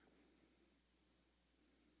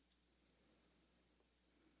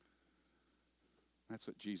 That's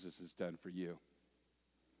what Jesus has done for you.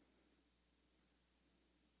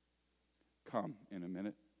 Come in a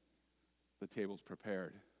minute. The table's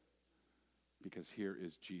prepared because here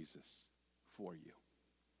is Jesus for you.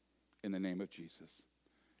 In the name of Jesus,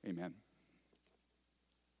 amen.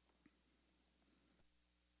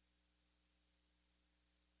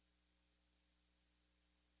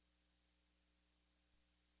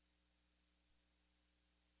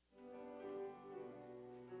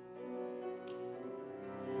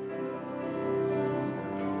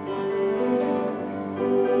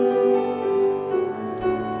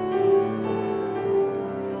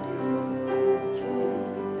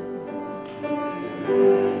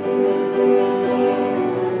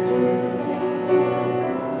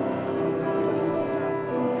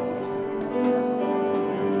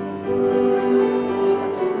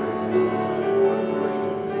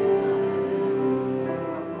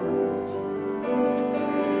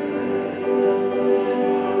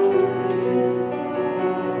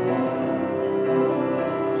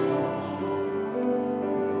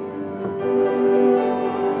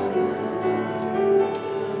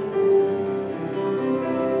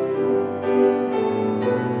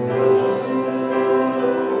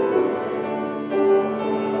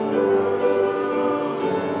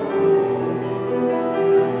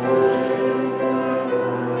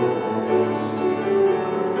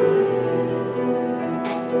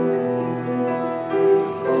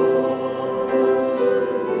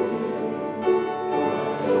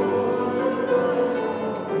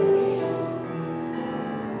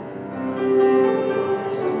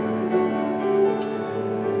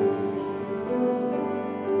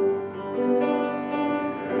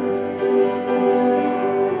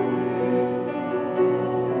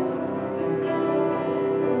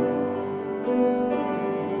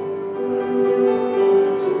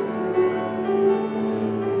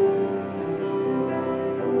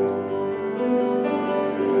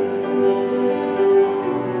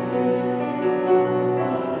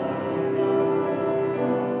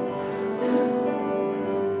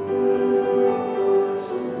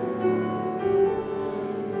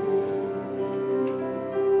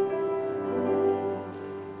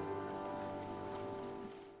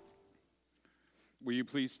 you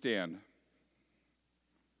please stand?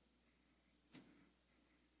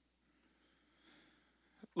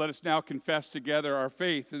 Let us now confess together our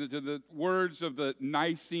faith to the words of the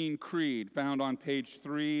Nicene Creed found on page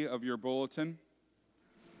 3 of your bulletin.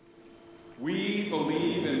 We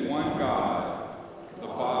believe in one God, the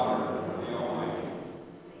Father, the Almighty,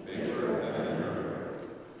 maker of heaven and earth,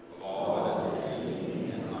 of all that is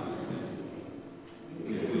seen and unseen.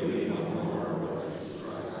 We believe in the Lord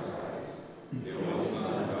Jesus Christ, the only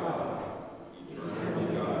Son of God,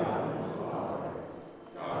 eternally God and Father,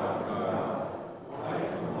 God of God, light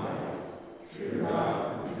from light, true God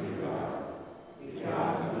from true God,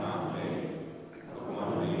 begotten, not made, the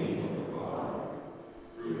one being with the Father.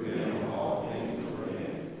 Through him all things were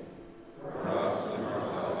made. For us and our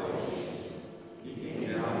salvation, he came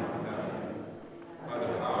down from heaven. By the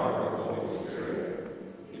power of the Holy Spirit,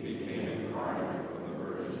 he became incarnate from the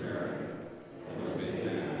Virgin Mary and was made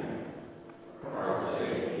man. For our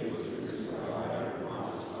sake, he was crucified under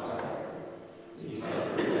Pontius Pilate. He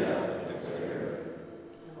suffered death and was buried.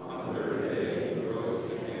 On the third day, he rose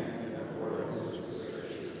again in accordance with the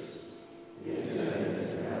Scriptures. He ascended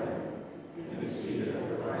into heaven and is seated at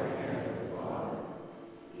the right hand of the Father.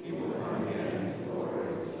 He will come again in glory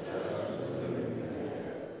to judge the living and the dead,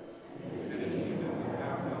 and his kingdom will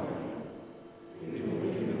have no end. We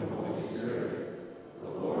believe in the Holy Spirit, the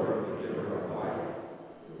Lord, the giver of life,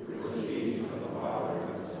 who proceeds from the Father and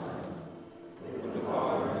the Son. With the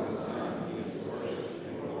Father and the Son, he is worshipped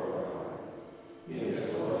and glorified. He is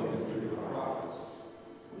spoken through the prophets.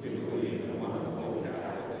 We believe in one holy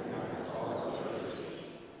Catholic and Apostolic Church.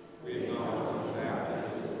 We acknowledge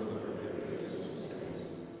baptism for the forgiveness of sins.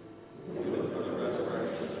 We look for the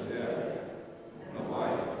resurrection of the dead and the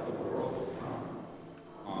life of the world to come.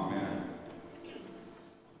 Amen.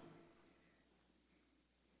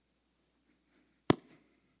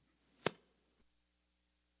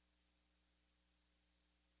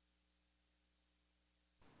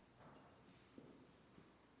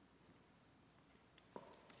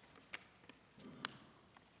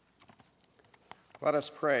 Let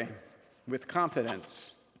us pray with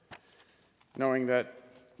confidence, knowing that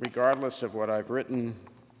regardless of what I've written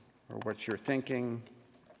or what you're thinking,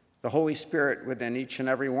 the Holy Spirit within each and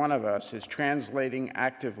every one of us is translating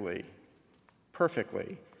actively,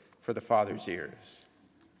 perfectly, for the Father's ears.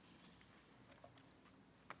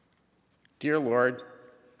 Dear Lord,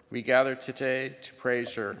 we gather today to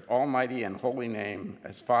praise your almighty and holy name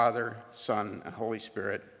as Father, Son, and Holy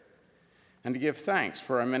Spirit, and to give thanks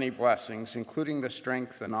for our many blessings, including the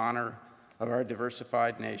strength and honor of our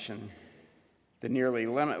diversified nation, the nearly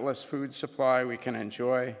limitless food supply we can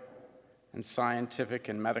enjoy, and scientific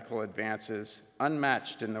and medical advances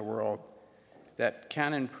unmatched in the world that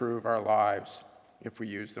can improve our lives if we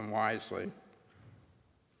use them wisely.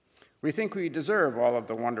 We think we deserve all of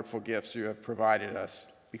the wonderful gifts you have provided us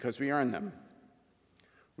because we earn them.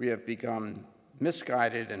 We have become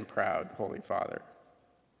misguided and proud, Holy Father,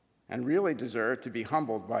 and really deserve to be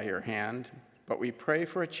humbled by your hand, but we pray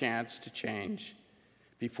for a chance to change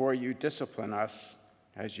before you discipline us,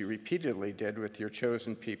 as you repeatedly did with your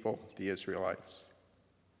chosen people, the Israelites.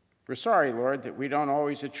 We're sorry, Lord, that we don't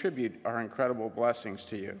always attribute our incredible blessings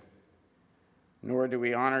to you, nor do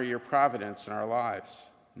we honor your providence in our lives,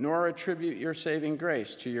 nor attribute your saving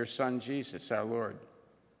grace to your Son, Jesus, our Lord.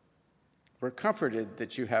 We're comforted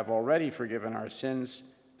that you have already forgiven our sins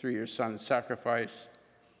through your Son's sacrifice,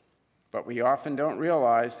 but we often don't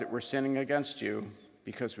realize that we're sinning against you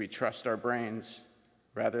because we trust our brains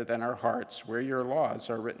rather than our hearts, where your laws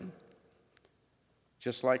are written.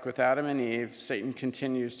 Just like with Adam and Eve, Satan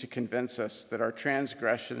continues to convince us that our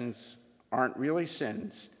transgressions aren't really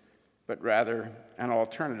sins, but rather an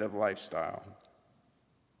alternative lifestyle.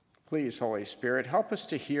 Please, Holy Spirit, help us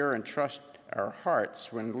to hear and trust our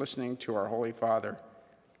hearts when listening to our Holy Father,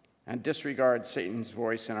 and disregard Satan's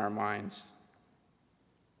voice in our minds.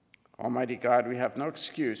 Almighty God, we have no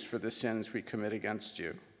excuse for the sins we commit against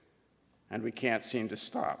you, and we can't seem to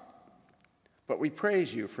stop. But we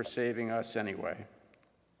praise you for saving us anyway.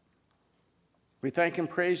 We thank and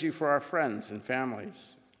praise you for our friends and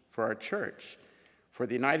families, for our church, for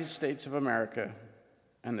the United States of America,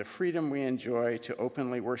 and the freedom we enjoy to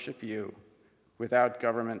openly worship you without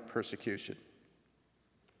government persecution.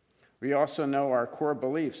 We also know our core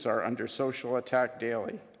beliefs are under social attack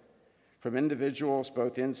daily, from individuals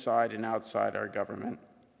both inside and outside our government.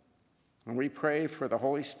 And we pray for the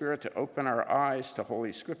Holy Spirit to open our eyes to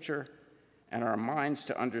Holy Scripture and our minds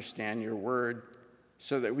to understand your word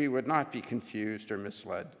so that we would not be confused or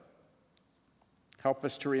misled. Help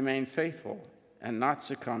us to remain faithful and not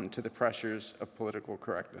succumb to the pressures of political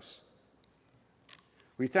correctness.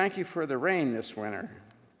 We thank you for the rain this winter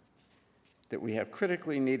that we have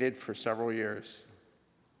critically needed for several years,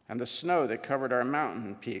 and the snow that covered our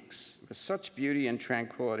mountain peaks with such beauty and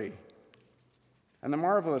tranquility, and the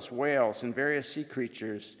marvelous whales and various sea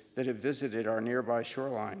creatures that have visited our nearby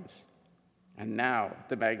shorelines, and now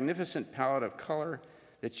the magnificent palette of color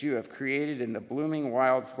that you have created in the blooming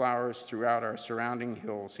wildflowers throughout our surrounding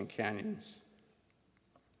hills and canyons.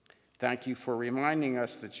 Thank you for reminding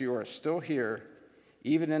us that you are still here,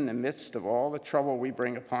 even in the midst of all the trouble we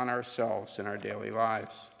bring upon ourselves in our daily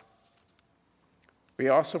lives. We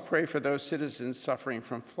also pray for those citizens suffering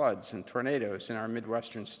from floods and tornadoes in our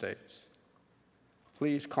Midwestern states.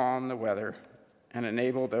 Please calm the weather and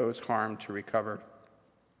enable those harmed to recover.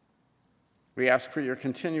 We ask for your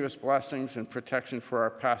continuous blessings and protection for our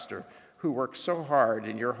pastor, who works so hard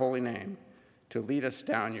in your holy name to lead us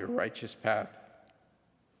down your righteous path.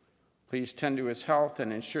 Please tend to his health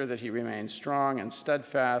and ensure that he remains strong and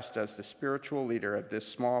steadfast as the spiritual leader of this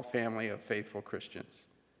small family of faithful Christians.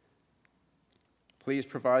 Please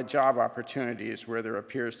provide job opportunities where there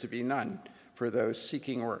appears to be none for those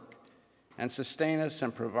seeking work, and sustain us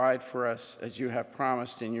and provide for us as you have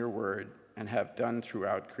promised in your word and have done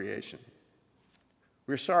throughout creation.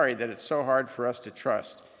 We're sorry that it's so hard for us to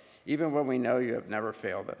trust, even when we know you have never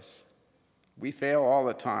failed us. We fail all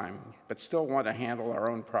the time, but still want to handle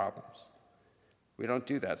our own problems. We don't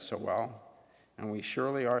do that so well, and we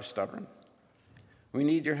surely are stubborn. We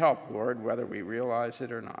need your help, Lord, whether we realize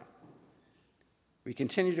it or not. We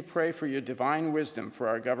continue to pray for your divine wisdom for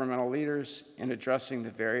our governmental leaders in addressing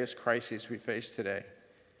the various crises we face today,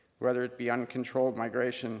 whether it be uncontrolled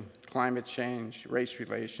migration, climate change, race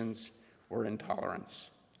relations, or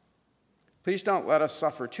intolerance. Please don't let us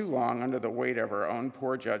suffer too long under the weight of our own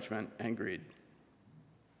poor judgment and greed.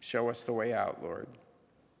 Show us the way out, Lord.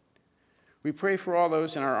 We pray for all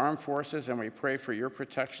those in our armed forces, and we pray for your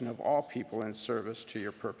protection of all people in service to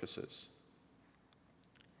your purposes.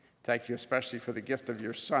 Thank you especially for the gift of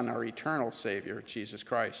your Son, our eternal Savior, Jesus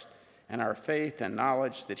Christ, and our faith and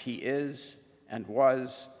knowledge that he is and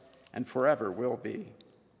was and forever will be.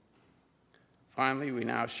 Finally, we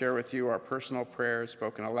now share with you our personal prayers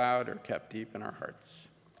spoken aloud or kept deep in our hearts.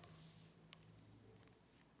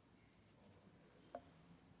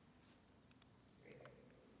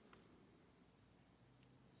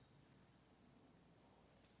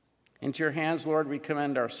 Into your hands, Lord, we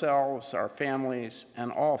commend ourselves, our families,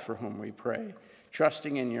 and all for whom we pray,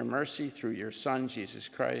 trusting in your mercy through your Son, Jesus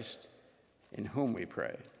Christ, in whom we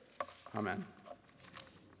pray. Amen.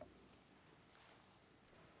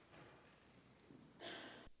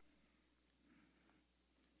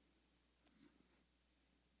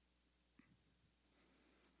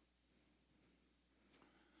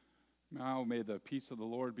 Now may the peace of the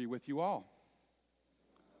Lord be with you all.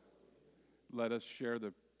 Let us share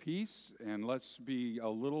the peace, and let's be a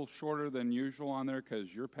little shorter than usual on there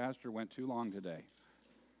because your pastor went too long today.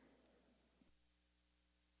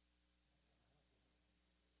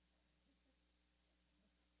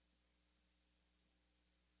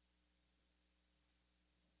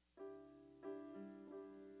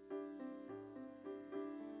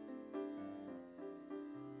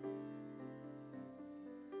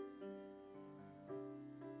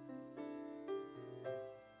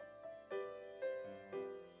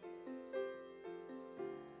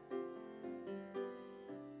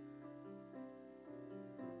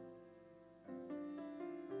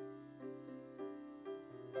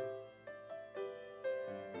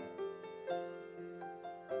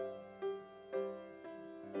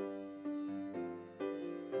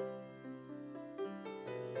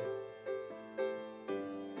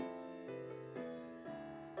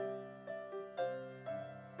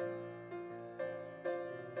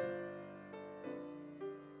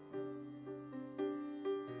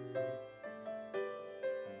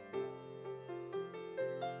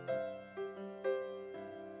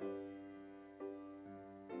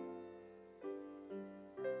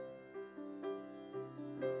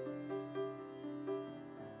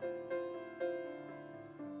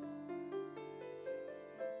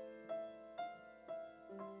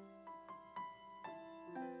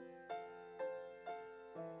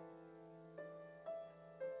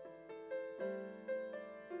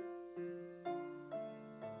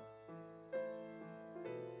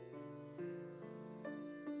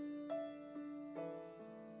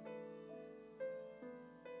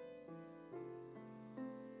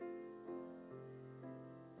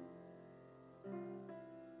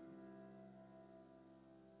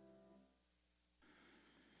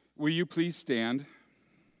 Will you please stand?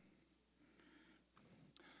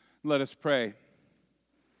 Let us pray.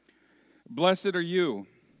 Blessed are you,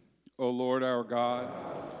 O Lord our God.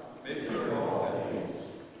 Amen.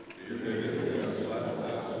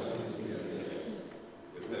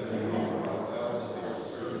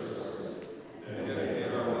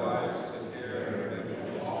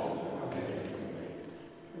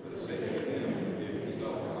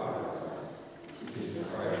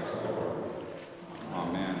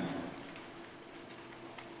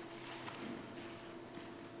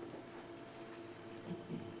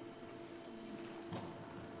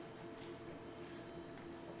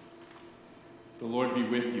 The Lord be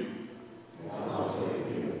with you.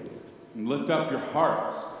 And lift up your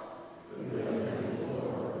hearts.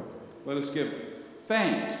 Let us give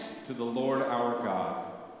thanks to the Lord our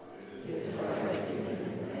God.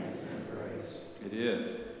 It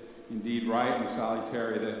is indeed right and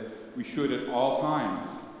salutary that we should at all times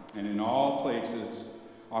and in all places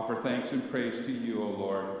offer thanks and praise to you, O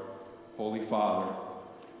Lord, Holy Father.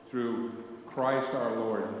 Through Christ our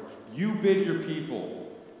Lord, you bid your people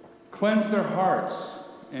cleanse their hearts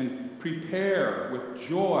and prepare with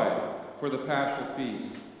joy for the Paschal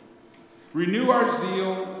Feast. Renew our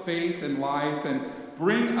zeal, faith, and life, and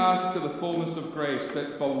bring us to the fullness of grace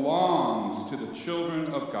that belongs to the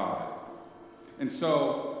children of God. And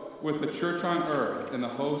so, with the church on earth and the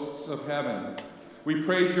hosts of heaven, we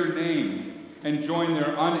praise your name and join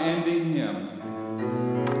their unending hymn.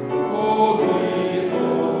 Holy, holy,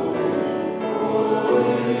 holy, Lord God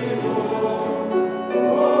of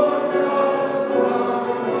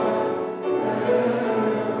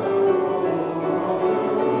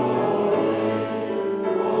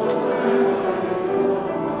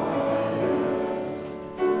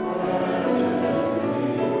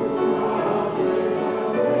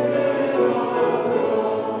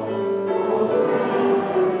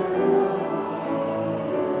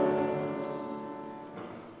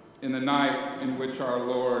In the night in which our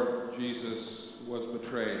Lord Jesus was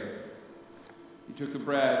betrayed, he took the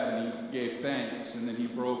bread and he gave thanks, and then he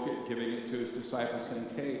broke it, giving it to his disciples, saying,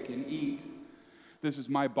 "Take and eat. This is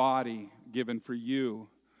my body given for you.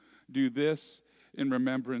 Do this in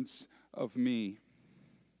remembrance of me."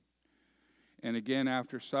 And again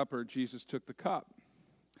after supper, Jesus took the cup,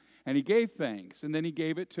 and he gave thanks, and then he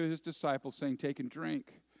gave it to his disciples, saying, "Take and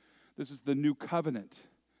drink. This is the new covenant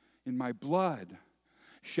in my blood,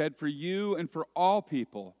 shed for you and for all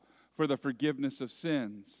people for the forgiveness of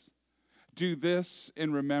sins. Do this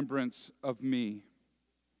in remembrance of me."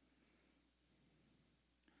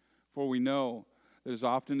 For we know that as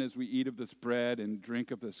often as we eat of this bread and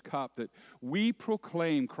drink of this cup, that we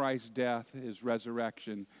proclaim Christ's death, his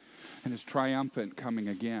resurrection, and his triumphant coming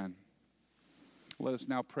again. Let us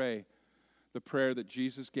now pray the prayer that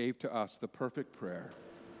Jesus gave to us, the perfect prayer.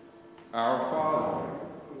 Our Father,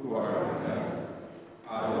 who art in heaven,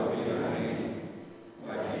 hallowed be thy name.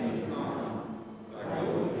 Thy kingdom come, thy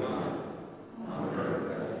will be done, on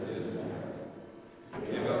earth as it is in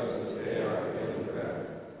heaven. Give us this day our daily bread.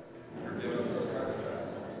 Forgive us our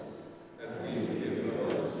trespasses, as we forgive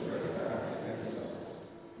those who trespass against us.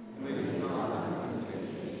 Lead us not into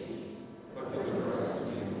temptation, but deliver us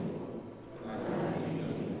from evil. For thine is the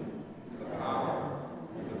kingdom, the power,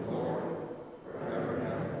 and the glory, forever and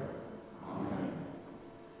ever. Amen.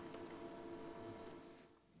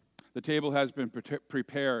 The table has been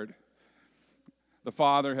prepared. The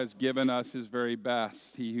Father has given us his very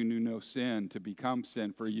best, he who knew no sin, to become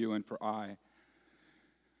sin for you and for I.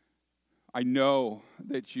 I know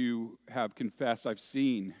that you have confessed, I've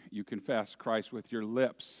seen you confess Christ with your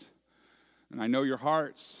lips, and I know your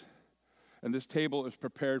hearts. And this table is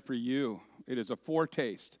prepared for you. It is a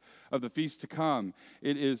foretaste of the feast to come.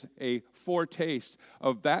 It is a foretaste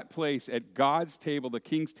of that place at God's table, the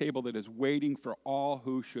King's table that is waiting for all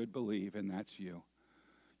who should believe, and that's you.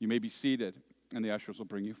 You may be seated, and the ushers will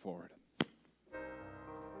bring you forward.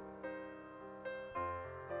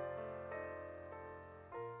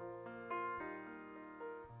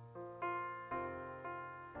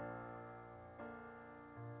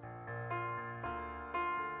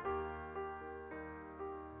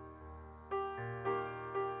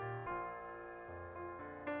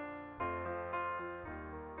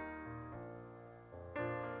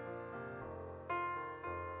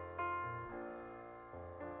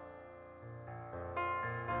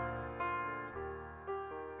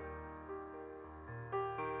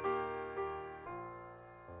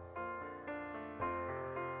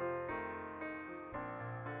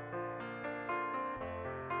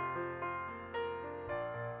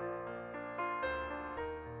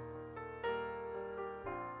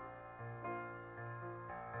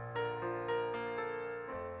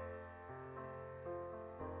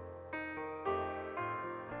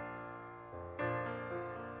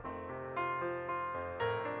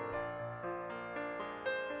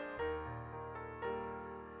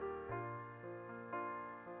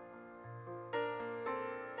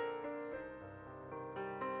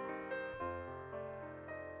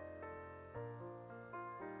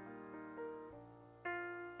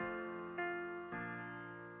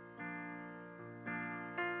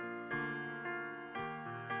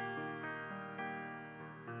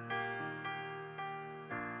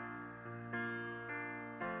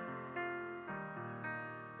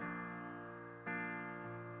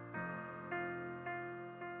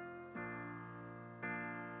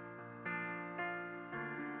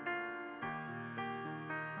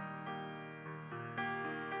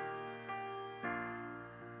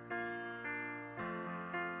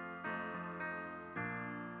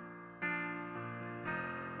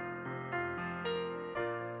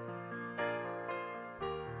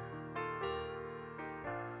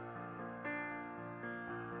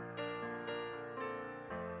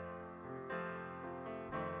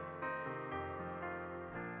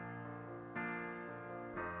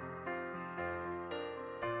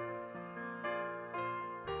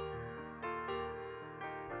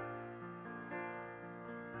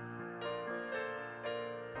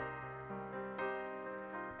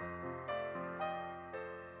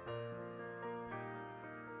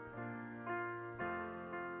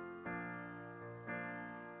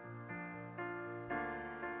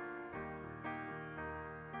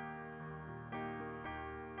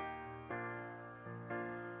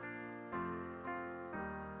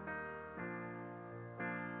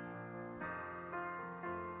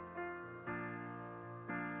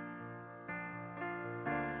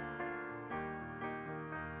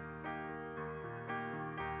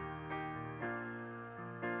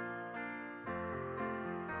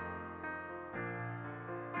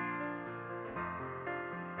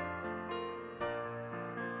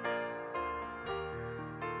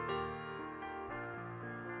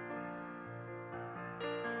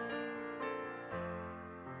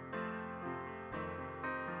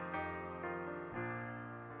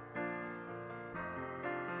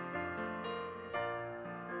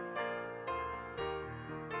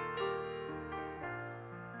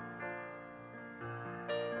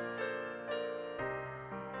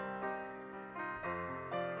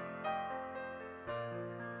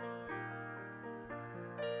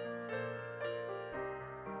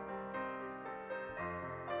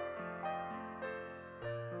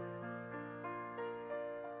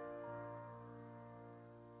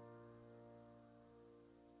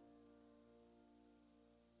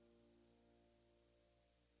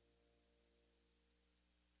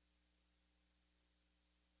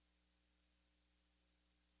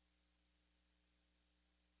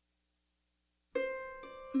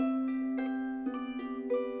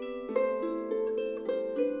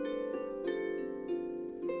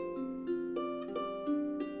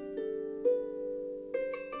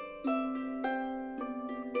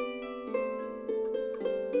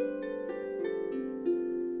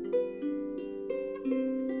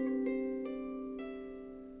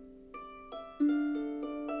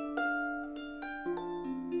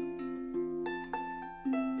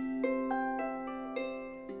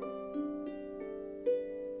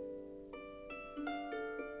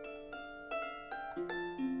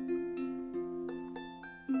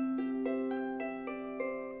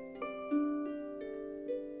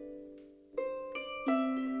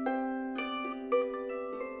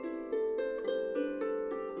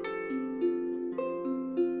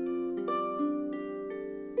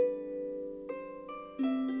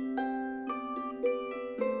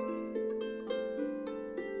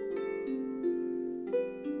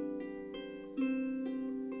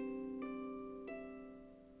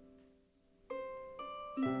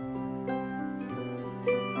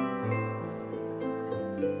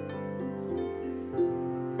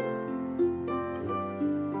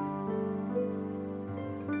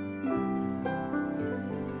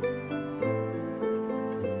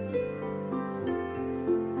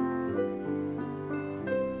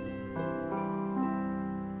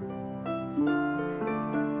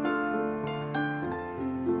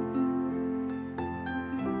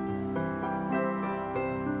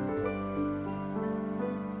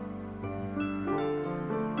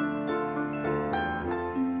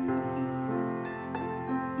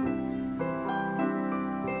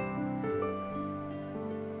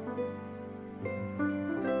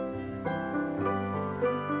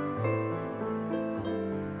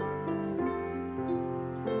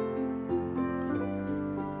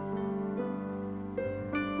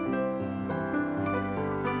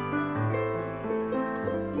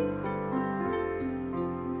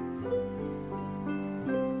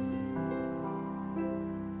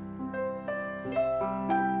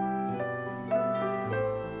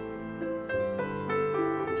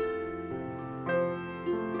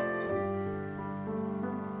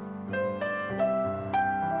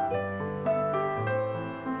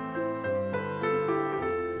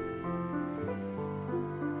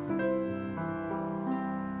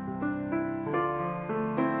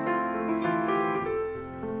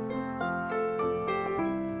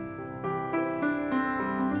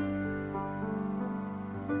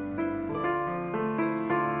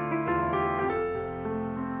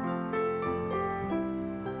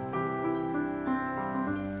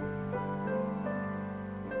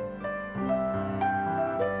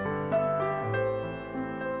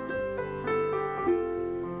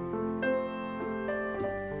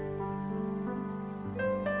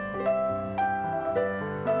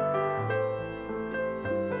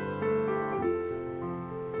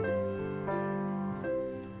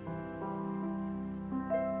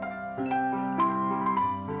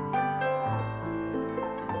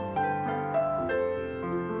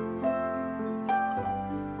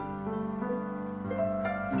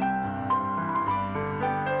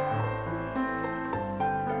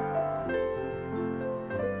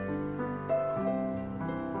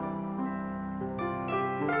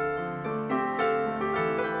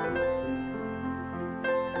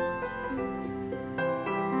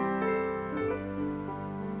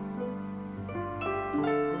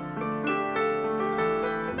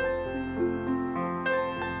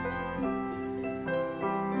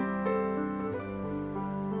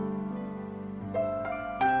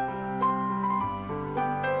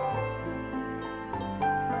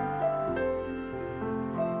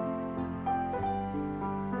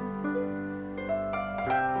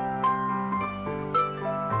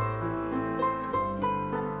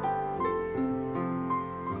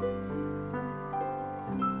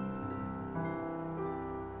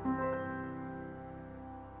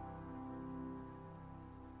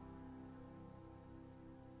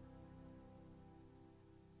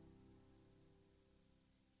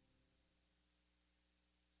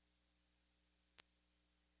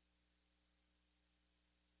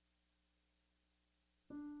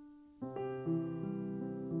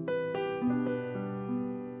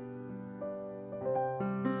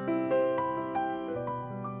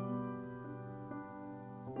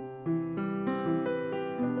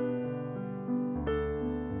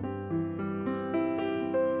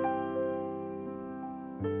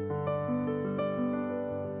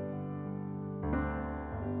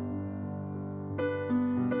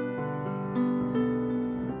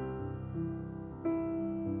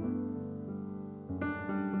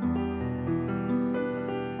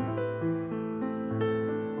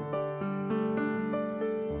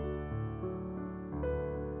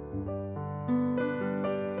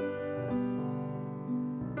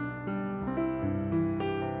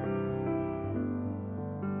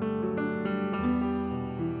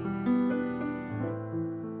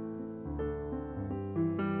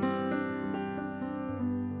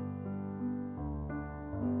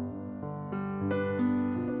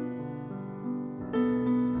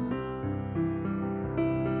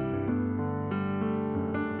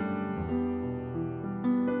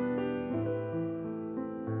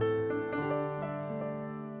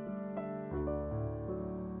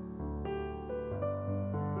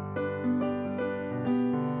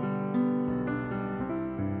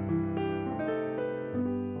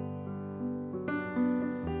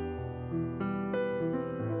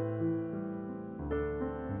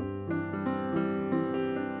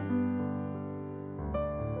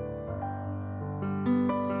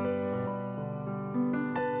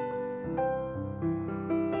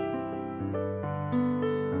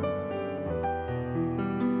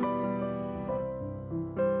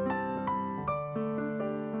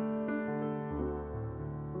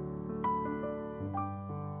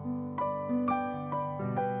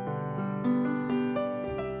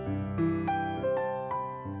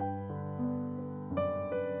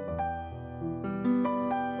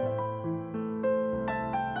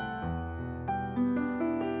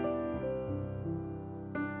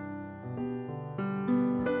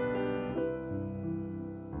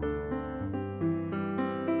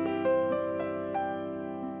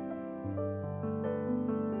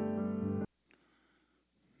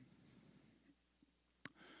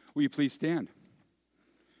 Will you please stand?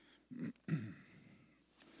 I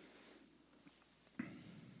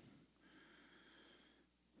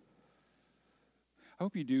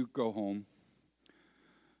hope you do go home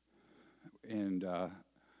and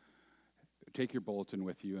take your bulletin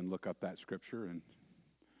with you and look up that scripture and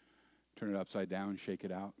turn it upside down, shake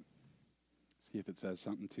it out, see if it says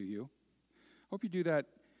something to you. Hope you do that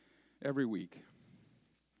every week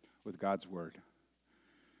with God's word.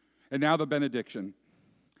 And now the benediction.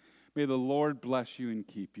 May the Lord bless you and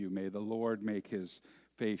keep you. May the Lord make his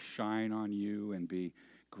face shine on you and be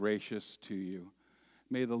gracious to you.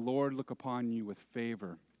 May the Lord look upon you with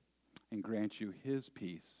favor and grant you his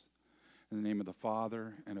peace. In the name of the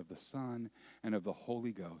Father, and of the Son, and of the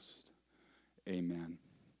Holy Ghost. Amen.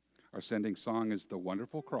 Our sending song is The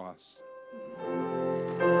Wonderful Cross.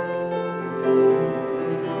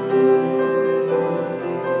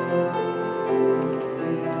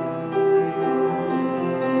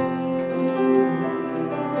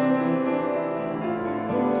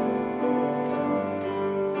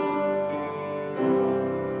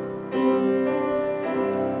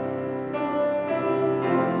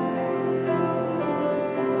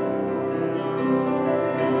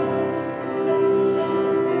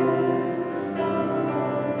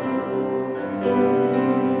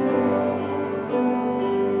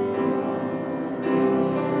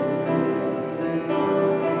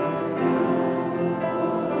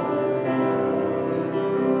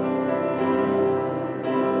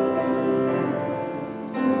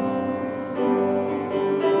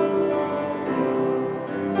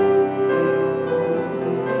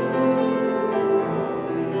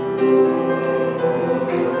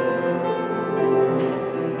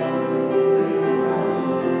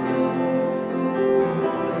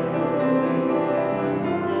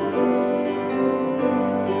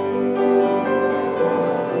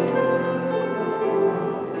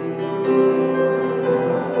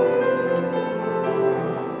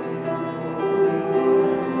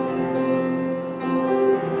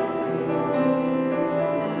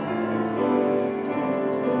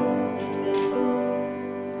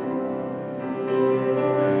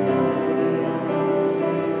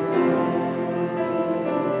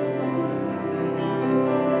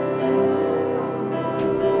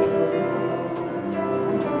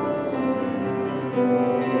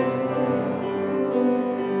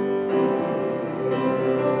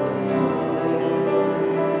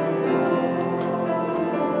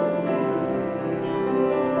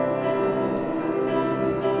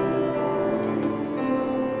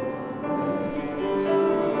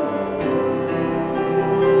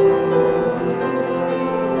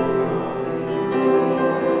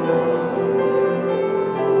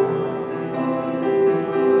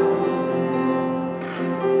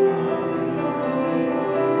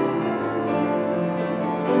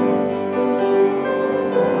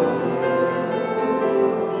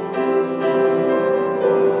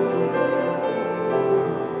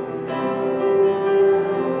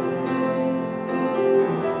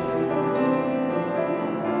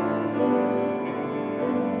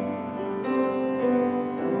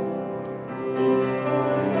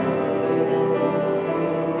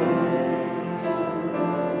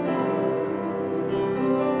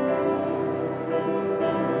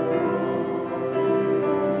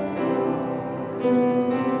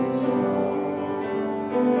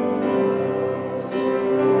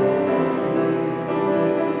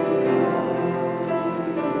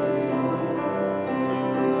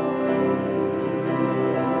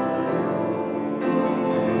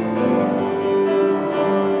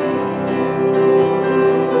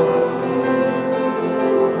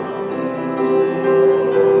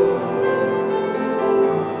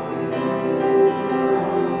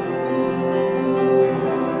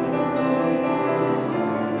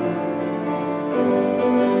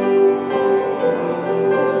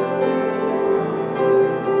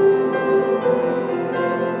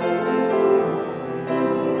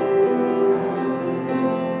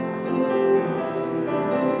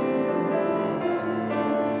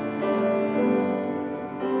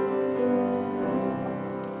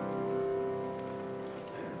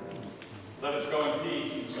 Let us go in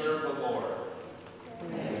peace and serve the Lord.